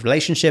doesn't affect the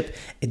relationship.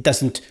 It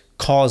doesn't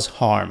cause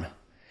harm.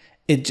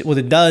 What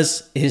it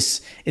does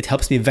is it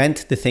helps me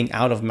vent the thing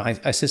out of my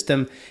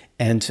system,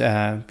 and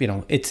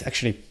it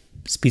actually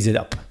speeds it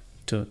up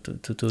to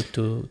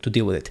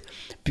deal with it.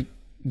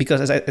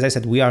 Because as I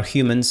said, we are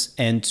humans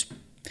and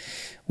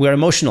we are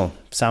emotional,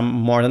 some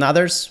more than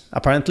others,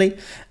 apparently,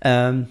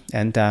 and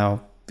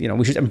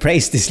we should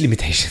embrace these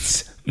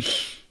limitations.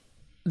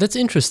 That's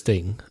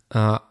interesting.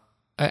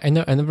 I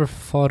never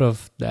thought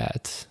of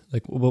that,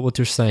 like what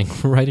you're saying,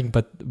 writing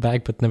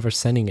back but never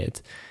sending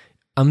it.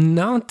 I'm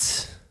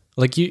not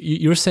like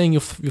you're saying you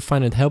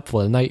find it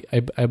helpful, and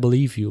I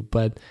believe you,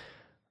 but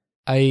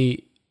I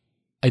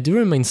do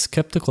remain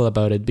skeptical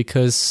about it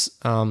because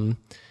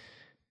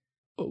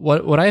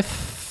what I've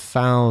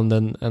found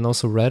and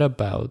also read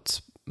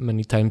about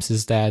many times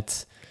is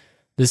that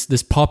this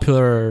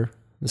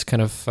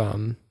kind of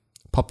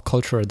pop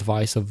culture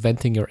advice of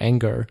venting your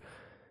anger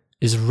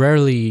is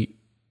rarely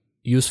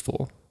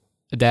useful.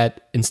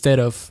 That instead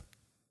of,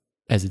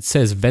 as it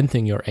says,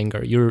 venting your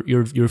anger,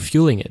 you're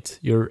fueling it.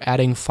 You're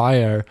adding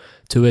fire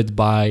to it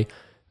by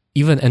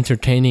even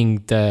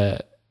entertaining the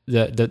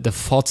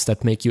thoughts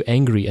that make you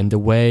angry and the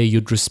way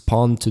you'd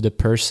respond to the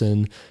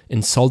person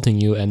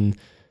insulting you and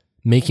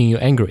making you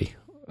angry,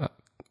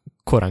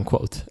 quote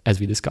unquote, as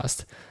we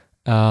discussed.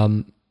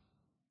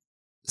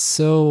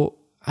 So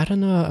I don't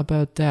know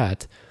about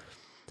that,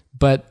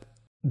 but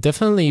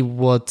definitely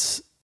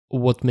what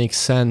makes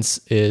sense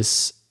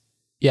is,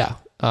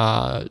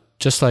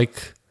 just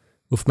like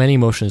with many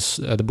emotions,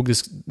 the book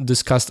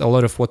discussed a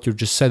lot of what you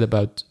just said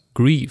about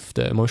grief,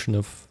 the emotion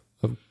of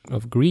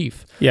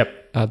grief.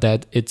 Yep.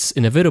 That it's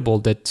inevitable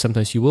that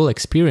sometimes you will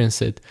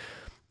experience it,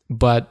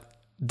 but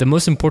the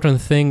most important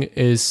thing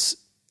is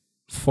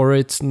for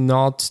it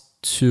not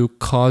to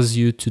cause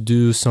you to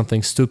do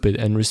something stupid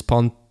and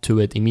respond to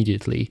it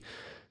immediately.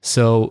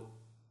 So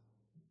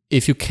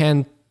if you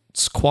can't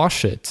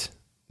squash it,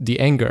 the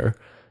anger,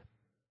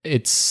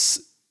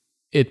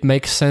 it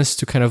makes sense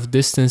to kind of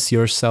distance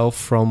yourself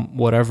from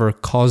whatever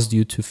caused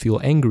you to feel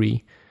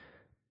angry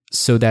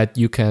so that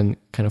you can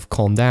kind of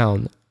calm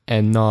down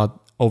and not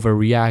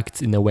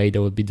overreact in a way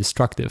that would be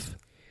destructive.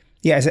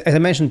 Yeah, as I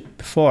mentioned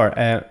before,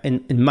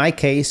 in my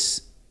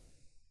case,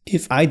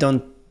 if I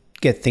don't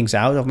get things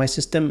out of my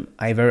system,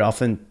 I very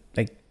often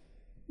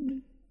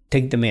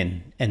take them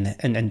in and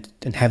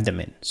have them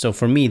in. So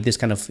for me, this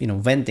kind of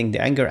venting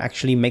the anger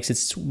actually makes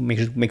it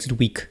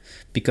weak,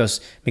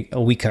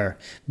 weaker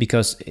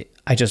because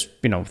I just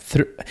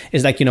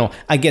it's like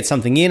I get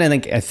something in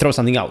and I throw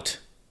something out,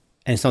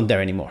 and it's not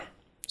there anymore.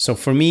 So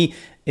for me,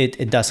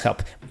 it does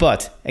help.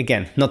 But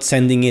again, not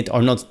sending it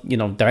or not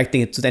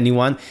directing it to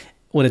anyone.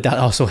 What it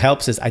also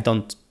helps is I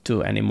don't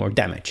do any more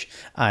damage.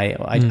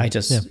 I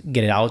just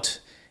get it out.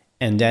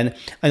 And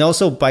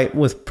also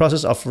with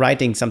process of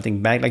writing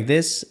something back like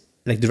this,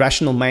 like the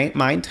rational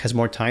mind has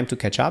more time to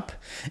catch up,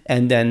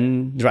 and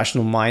then the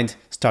rational mind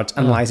starts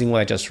analyzing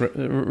what I just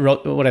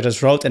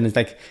wrote, and it's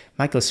like,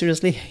 Michael,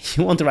 seriously,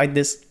 you want to write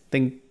this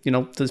thing,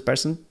 to this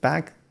person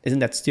back? Isn't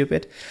that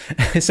stupid?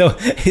 So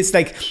it's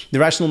like the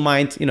rational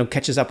mind,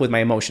 catches up with my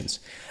emotions.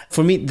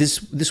 For me,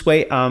 this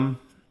way,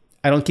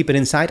 I don't keep it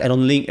inside. I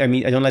don't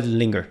I don't let it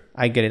linger.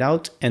 I get it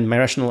out, and my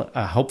rational,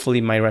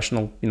 hopefully my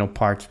rational,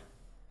 part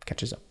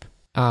catches up.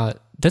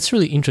 That's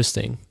really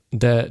interesting.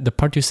 The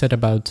part you said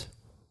about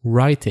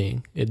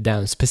writing it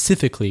down,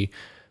 specifically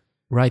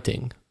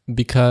writing,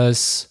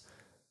 because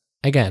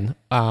again,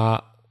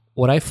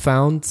 what I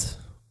found,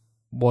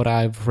 what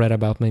I've read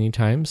about many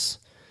times,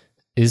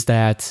 is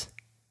that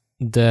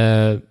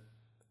the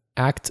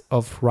act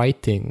of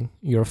writing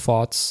your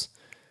thoughts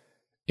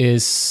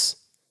is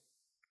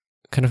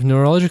kind of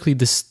neurologically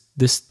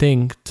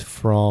distinct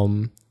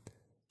from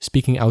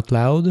speaking out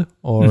loud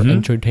or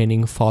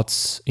entertaining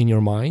thoughts in your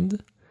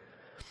mind.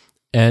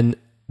 And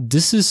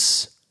this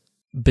is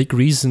a big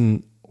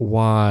reason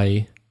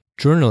why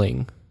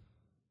journaling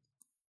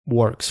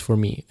works for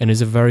me and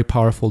is a very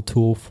powerful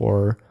tool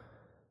for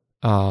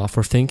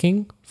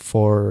thinking,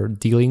 for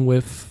dealing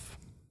with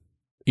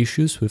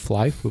issues, with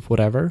life, with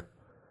whatever.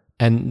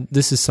 And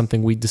this is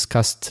something we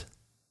discussed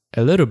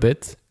a little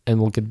bit, and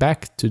we'll get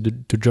back to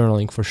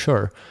journaling for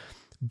sure.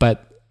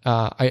 But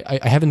I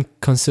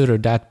haven't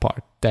considered that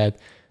part, that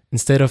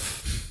instead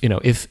of,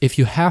 if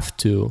you have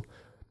to,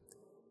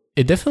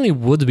 it definitely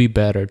would be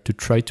better to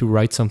try to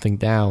write something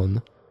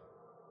down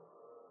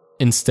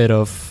instead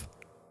of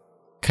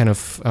kind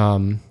of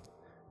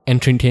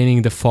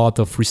entertaining the thought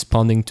of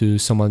responding to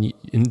someone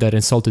that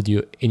insulted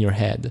you in your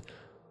head.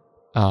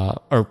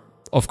 Or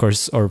of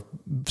course, or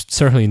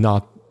certainly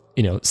not,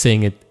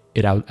 saying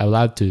it out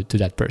loud to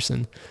that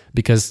person,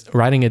 because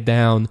writing it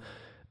down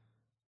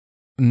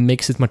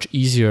makes it much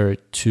easier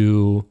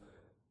to,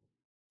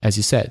 as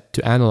you said,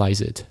 to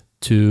analyze it,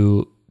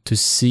 to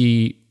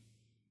see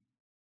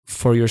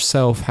for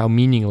yourself how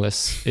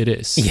meaningless it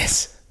is.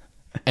 Yes.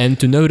 And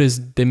to notice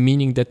the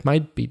meaning that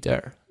might be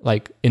there,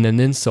 like in an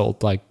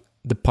insult, like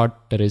the part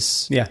that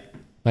is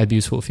might be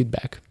useful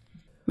feedback.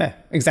 Yeah,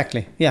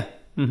 exactly. Yeah.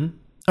 Mm-hmm.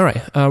 All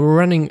right, we're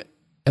running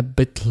a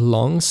bit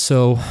long,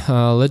 so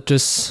let's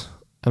just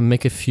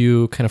make a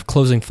few kind of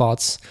closing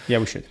thoughts. Yeah,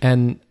 we should.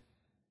 And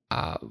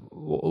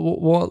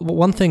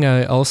one thing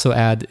I also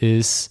add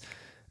is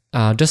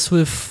just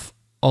with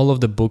all of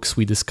the books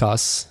we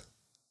discuss,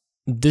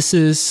 this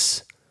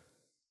is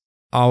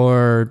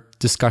our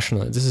discussion.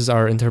 This is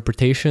our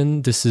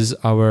interpretation. This is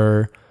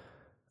our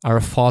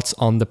thoughts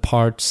on the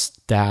parts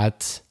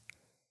that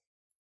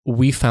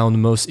we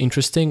found most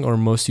interesting or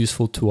most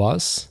useful to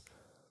us.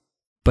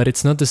 But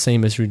it's not the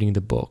same as reading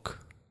the book.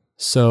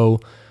 So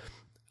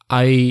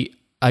I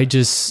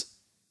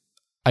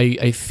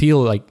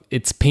feel like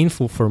it's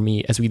painful for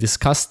me as we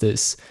discuss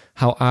this,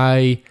 how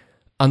I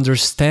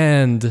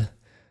understand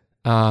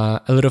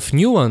a lot of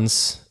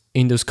nuance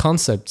in those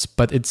concepts,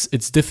 but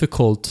it's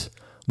difficult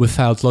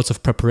without lots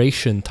of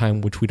preparation time,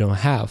 which we don't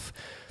have,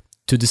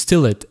 to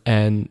distill it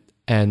and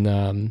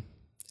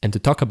to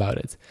talk about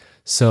it.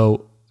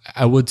 So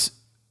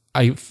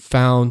I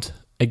found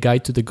A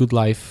Guide to the Good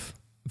Life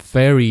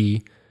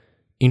very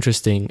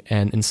interesting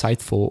and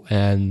insightful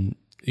and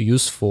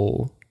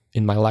useful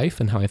in my life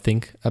and how I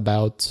think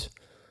about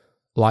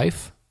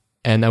life.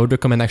 And I would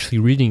recommend actually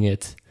reading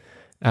it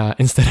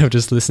instead of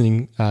just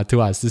listening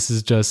to us. This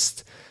is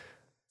just,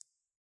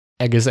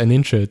 I guess, an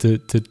intro to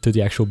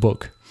the actual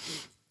book.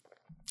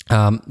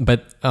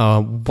 But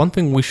one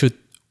thing we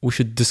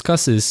should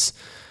discuss is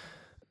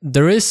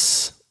there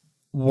is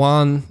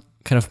one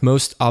kind of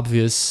most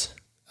obvious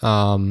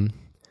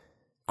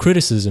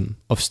criticism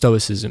of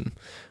Stoicism,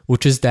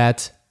 which is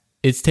that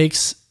it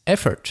takes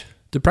effort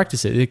to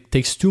practice it. It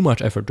takes too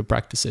much effort to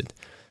practice it.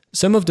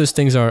 Some of those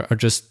things are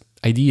just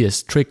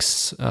ideas,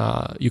 tricks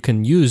you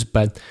can use,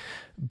 but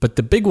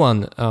the big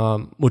one,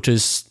 which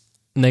is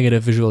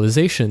negative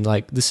visualization,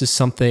 like this is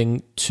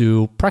something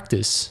to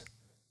practice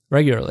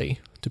regularly,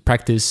 to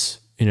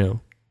practice,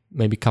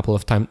 maybe a couple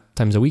of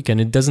times a week.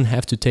 And it doesn't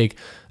have to take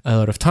a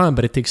lot of time,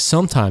 but it takes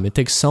some time. It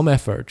takes some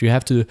effort.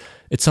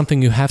 It's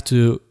something you have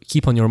to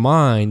keep on your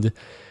mind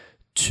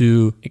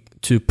to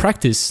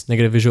practice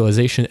negative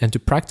visualization and to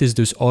practice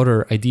those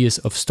other ideas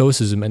of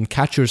Stoicism and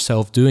catch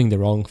yourself doing the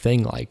wrong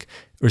thing, like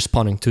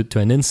responding to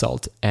an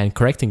insult and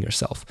correcting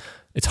yourself.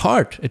 It's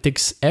hard. It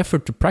takes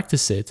effort to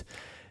practice it.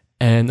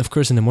 And of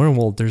course, in the modern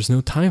world, there's no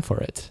time for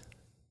it.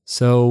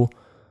 So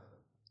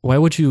why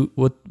would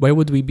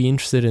we be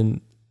interested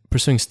in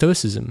pursuing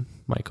Stoicism,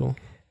 Michael?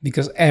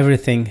 Because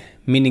everything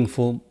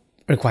meaningful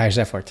requires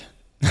effort.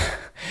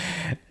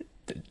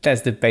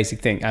 That's the basic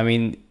thing. I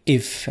mean,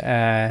 if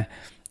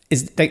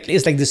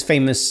it's like this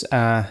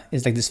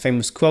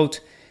famous quote: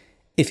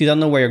 "If you don't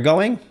know where you're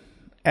going,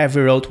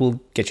 every road will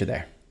get you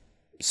there."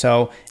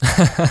 So,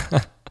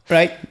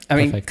 right? I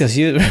mean, because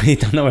you really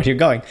don't know where you're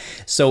going.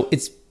 So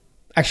it's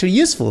actually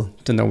useful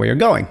to know where you're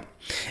going,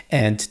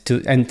 and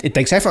it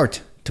takes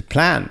effort to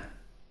plan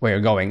where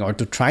you're going or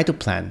to try to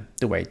plan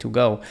the way to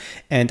go.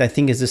 And I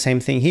think it's the same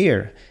thing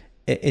here.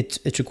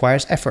 It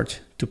requires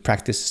effort to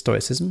practice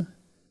Stoicism,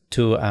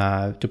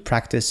 to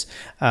practice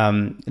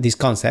these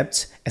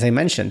concepts. As I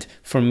mentioned,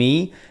 for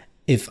me,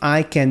 if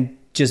I can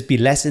just be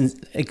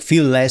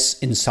feel less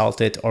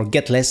insulted or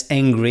get less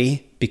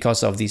angry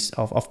because of these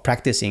of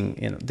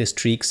practicing these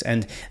tricks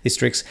and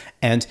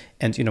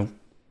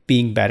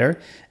being better,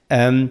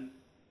 then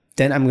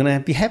I'm gonna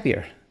be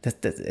happier.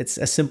 That it's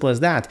as simple as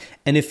that.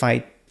 And if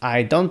I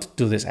don't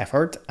do this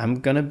effort,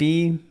 I'm gonna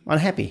be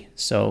unhappy.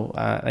 So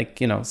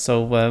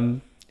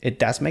it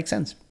does make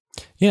sense.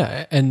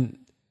 Yeah, and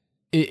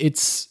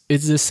it's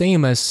the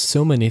same as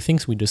so many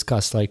things we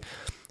discussed. Like,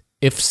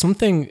 if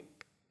something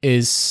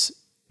is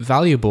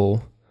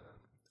valuable,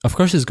 of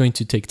course it's going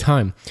to take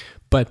time.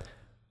 But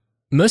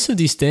most of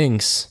these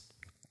things,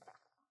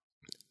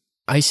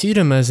 I see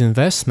them as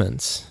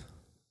investments,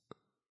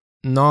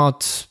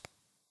 not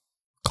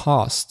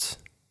cost,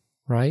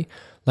 right?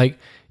 Like,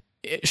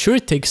 sure,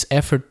 it takes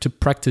effort to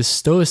practice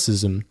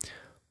Stoicism,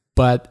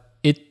 but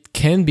it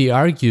can be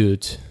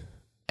argued,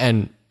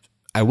 and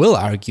I will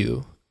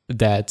argue,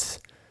 that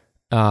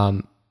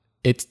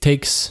it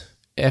takes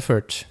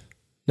effort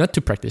not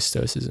to practice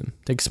Stoicism.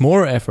 It takes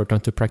more effort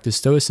not to practice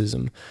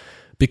Stoicism,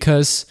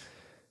 because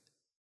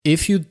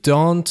if you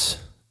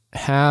don't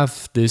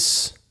have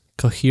this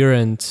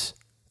coherent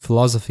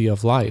philosophy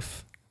of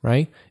life,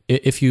 right?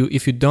 If you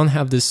don't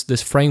have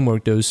this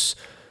framework, those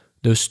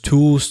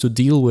tools to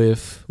deal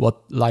with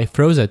what life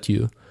throws at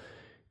you,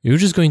 you're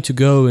just going to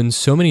go in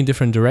so many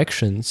different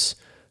directions,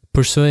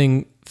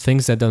 pursuing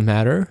things that don't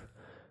matter.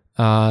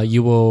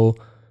 You will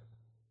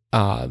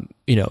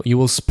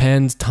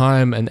spend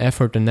time and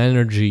effort and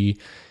energy,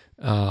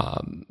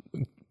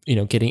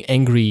 getting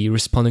angry,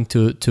 responding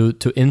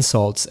to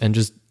insults, and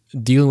just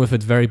dealing with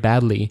it very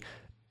badly,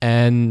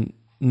 and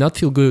not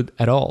feel good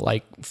at all,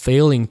 like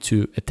failing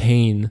to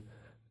attain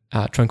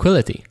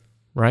tranquility,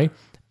 right?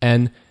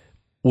 And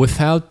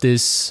without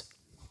this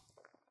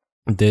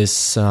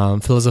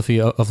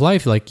philosophy of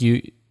life, like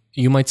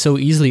you might so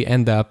easily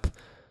end up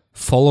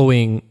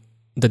following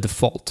the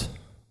default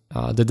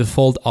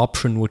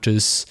option, which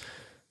is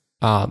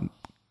kind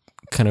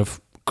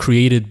of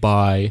created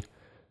by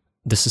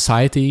the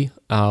society,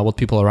 what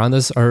people around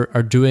us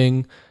are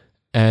doing,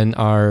 and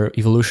our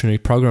evolutionary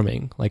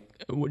programming. Like,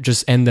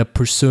 just end up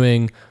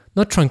pursuing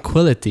not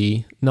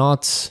tranquility,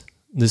 not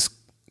this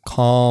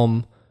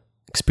calm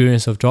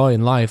experience of joy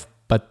in life,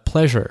 but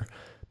pleasure,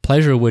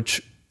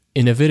 which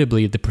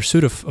inevitably, the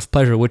pursuit of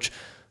pleasure, which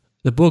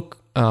the book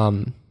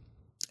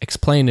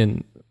explained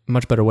in a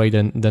much better way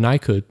than I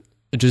could,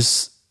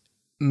 just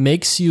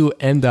makes you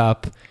end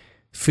up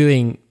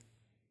feeling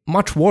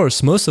much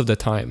worse most of the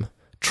time,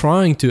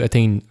 trying to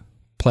attain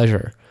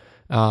pleasure,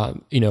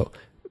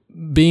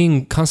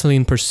 being constantly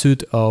in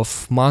pursuit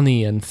of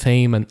money and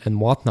fame and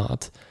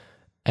whatnot,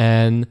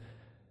 and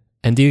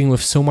dealing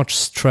with so much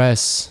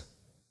stress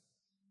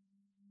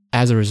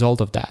as a result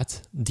of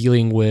that,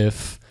 dealing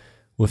with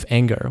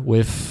anger,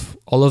 with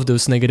all of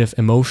those negative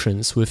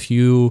emotions, with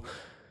you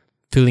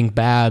feeling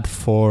bad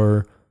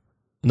for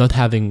not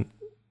having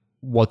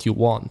what you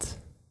want,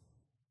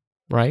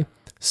 right?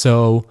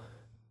 So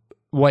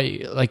why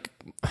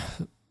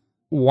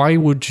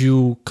would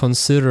you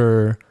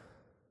consider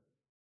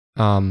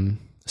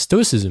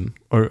Stoicism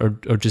or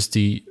just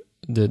the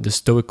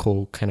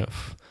stoical kind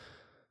of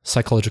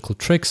psychological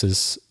tricks,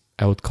 as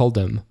I would call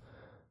them,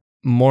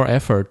 more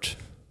effort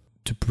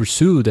to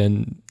pursue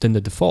than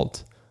the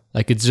default?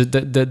 Like, it's just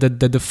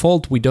the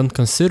default, we don't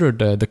consider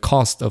the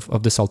cost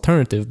of this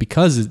alternative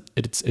because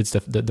it's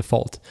the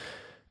default.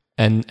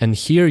 And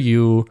here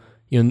you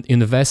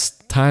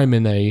invest time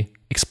in a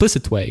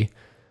explicit way,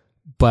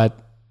 but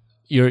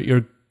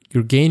you're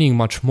gaining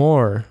much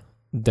more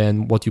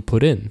than what you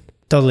put in.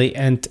 Totally.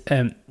 And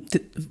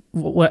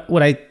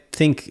what I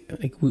think,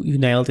 like, you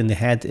nailed in the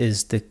head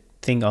is the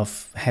thing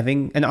of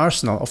having an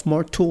arsenal of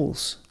more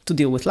tools to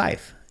deal with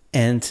life.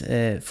 And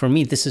for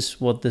me, this is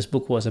what this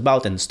book was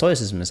about, and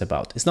Stoicism is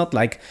about. It's not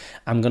like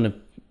I'm going to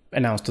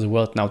announce to the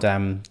world now that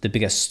I'm the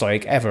biggest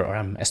Stoic ever, or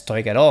I'm a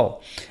Stoic at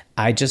all.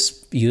 I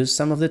just use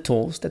some of the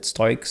tools that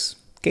Stoics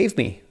gave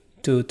me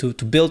to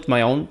build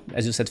my own,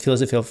 as you said,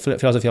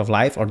 philosophy of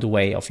life, or the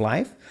way of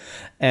life.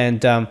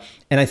 And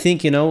I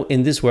think,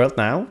 in this world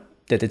now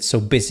that it's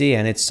so busy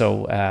and it's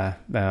so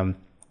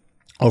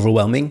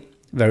overwhelming,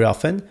 very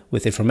often,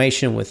 with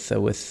information, with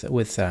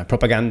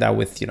propaganda,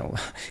 with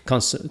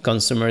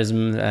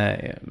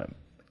consumerism,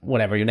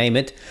 whatever you name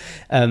it,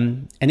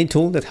 any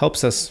tool that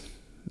helps us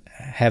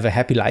have a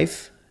happy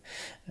life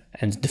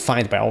and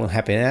defined by our own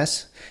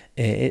happiness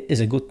is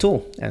a good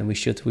tool, and we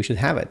should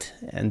have it.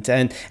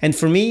 And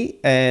for me,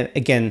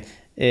 again,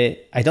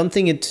 I don't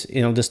think it,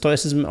 the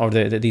Stoicism or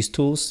these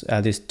tools,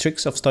 these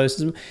tricks of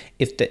Stoicism,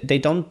 if they're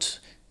not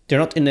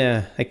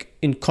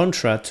in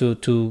contra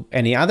to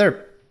any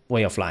other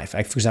way of life.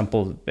 Like, for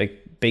example,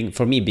 being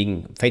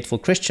faithful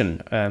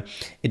Christian,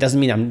 it doesn't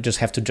mean I'm just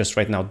have to just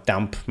right now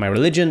dump my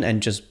religion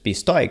and just be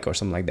Stoic or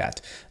something like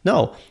that.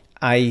 No,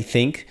 I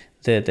think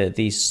that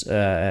these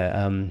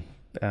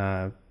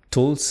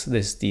tools,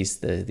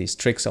 these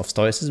tricks of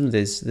Stoicism,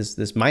 this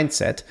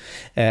mindset,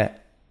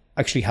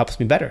 actually helps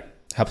me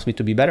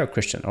to be better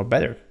Christian or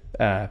better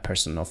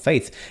person of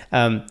faith,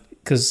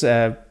 because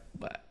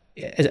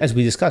as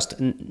we discussed,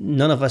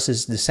 none of us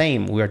is the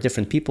same. We are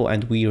different people,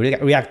 and we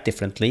react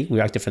differently. We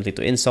react differently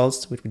to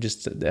insults, which we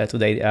just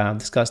today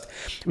discussed.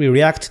 We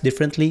react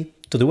differently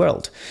to the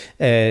world.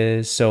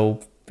 So,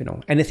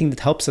 anything that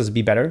helps us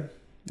be better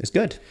is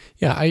good.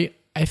 Yeah,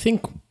 I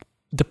think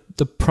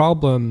the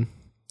problem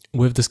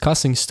with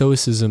discussing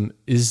Stoicism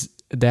is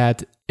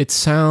that it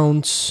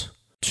sounds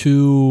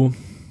too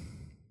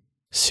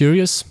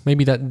serious.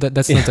 Maybe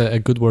that's not a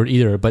good word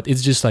either, but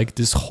it's just like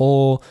this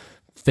whole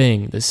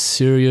thing, this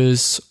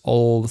serious,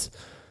 old,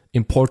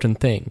 important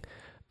thing,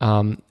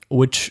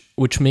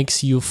 which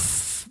makes you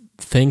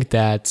think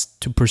that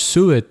to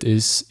pursue it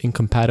is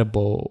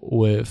incompatible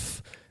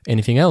with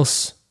anything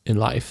else in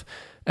life.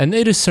 And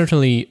it is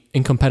certainly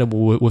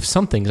incompatible with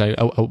some things.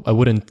 I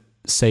wouldn't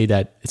say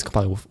that it's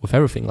compatible with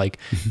everything. Like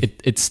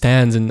it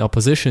stands in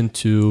opposition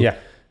to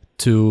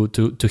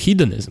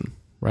hedonism,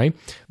 right?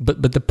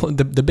 But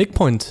the big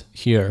point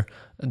here,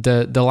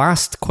 the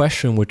last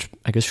question, which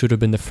I guess should have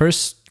been the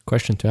first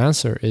question to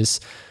answer, is,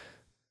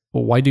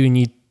 well, why do you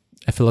need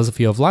a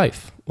philosophy of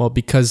life? Well,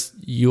 because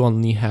you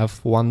only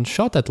have one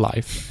shot at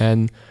life,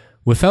 and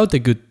without a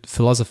good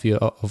philosophy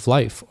of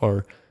life,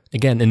 or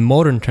again in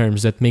modern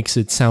terms that makes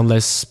it sound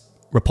less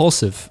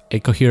repulsive, a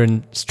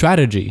coherent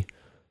strategy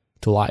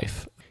to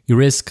life, you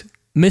risk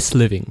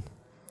misliving,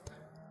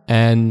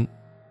 and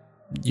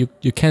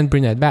you can't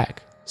bring that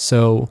back.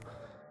 So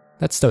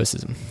that's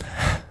Stoicism.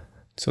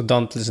 So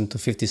don't listen to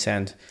 50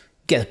 Cent.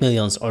 Get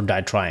millions or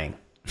die trying.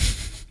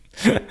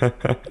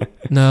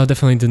 No,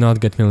 definitely do not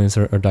get millions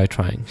or die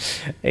trying.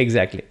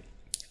 Exactly.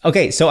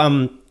 Okay, so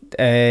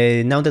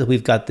now that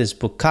we've got this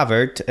book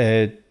covered,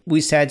 we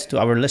said to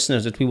our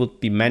listeners that we would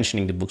be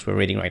mentioning the books we're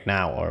reading right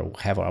now or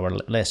have on our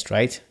list,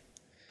 right?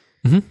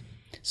 Mm-hmm.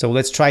 So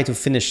let's try to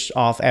finish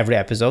off every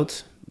episode,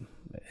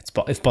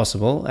 if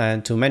possible,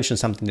 and to mention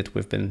something that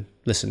we've been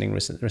listening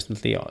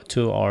recently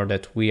to, or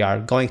that we are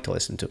going to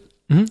listen to.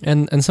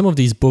 Mm-hmm. And some of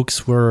these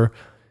books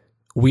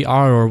we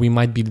are or we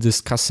might be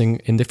discussing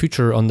in the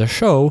future on the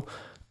show,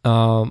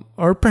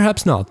 or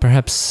perhaps not.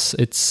 Perhaps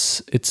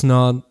it's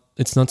not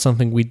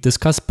something we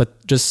discuss,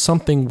 but just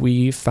something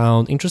we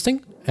found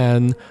interesting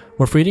and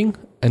worth reading.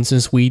 And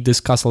since we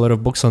discuss a lot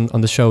of books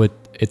on the show,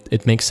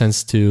 it makes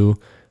sense to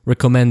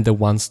recommend the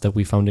ones that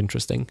we found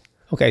interesting.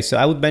 Okay, so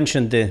I would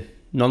mention the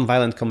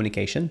Nonviolent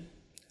Communication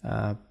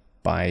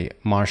by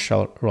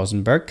Marshall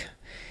Rosenberg.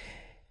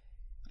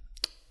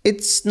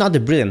 It's not a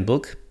brilliant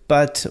book,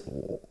 but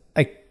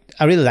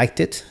I really liked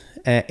it.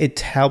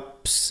 It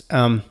helps.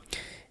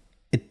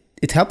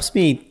 It helps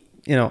me,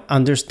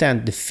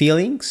 understand the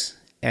feelings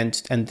and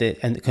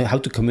how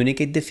to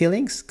communicate the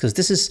feelings, because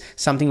this is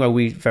something where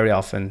we very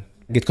often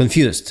get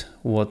confused.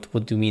 What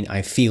do you mean?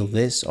 I feel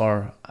this,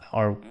 or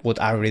what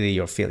are really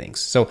your feelings?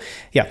 So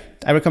yeah,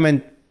 I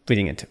recommend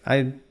reading it.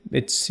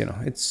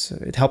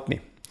 It helped me.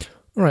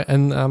 All right,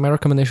 and my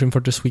recommendation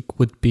for this week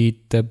would be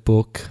the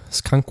book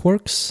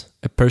Skunkworks,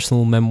 a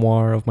personal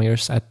memoir of my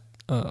years at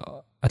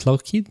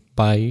Lockheed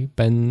by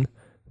Ben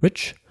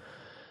Rich.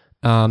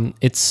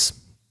 It's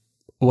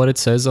what it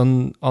says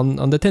on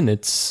the tin.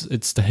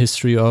 It's the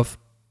history of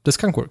the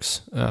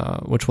Skunkworks,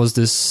 which was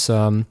this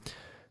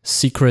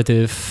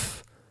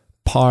secretive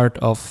part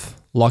of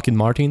Lockheed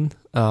Martin,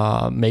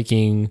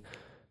 making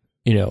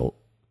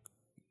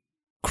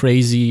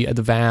crazy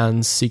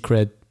advanced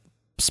secret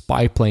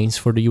spy planes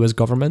for the US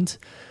government.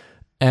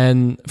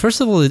 And first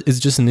of all, it's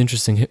just an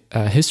interesting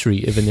history,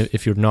 even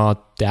if you're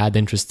not that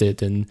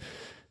interested in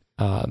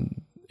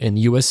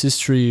US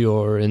history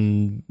or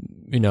in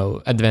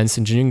advanced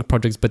engineering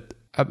projects. But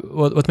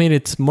what made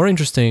it more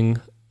interesting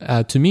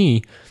to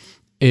me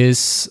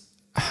is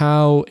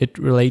how it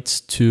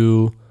relates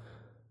to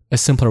a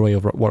simpler way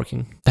of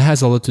working. That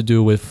has a lot to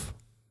do with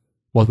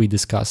what we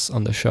discuss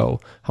on the show,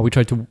 how we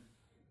try to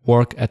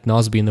work at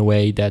Nosby in a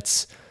way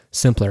that's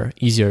simpler,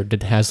 easier,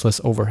 that has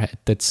less overhead,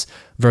 that's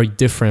very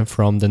different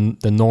from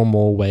the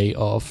normal way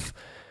of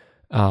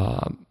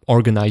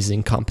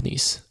organizing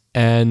companies.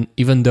 And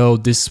even though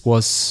this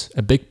was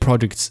a big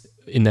project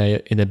in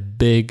a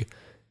big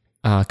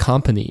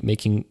company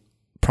making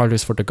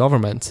projects for the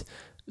government,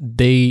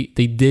 they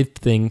did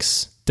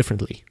things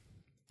differently,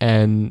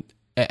 and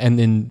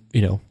in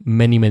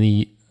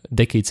many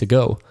decades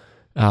ago,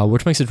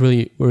 which makes it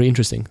really very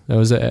interesting. That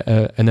was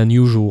an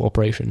unusual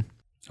operation.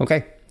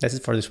 Okay, that's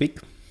it for this week.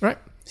 Right.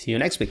 See you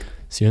next week.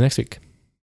 See you next week.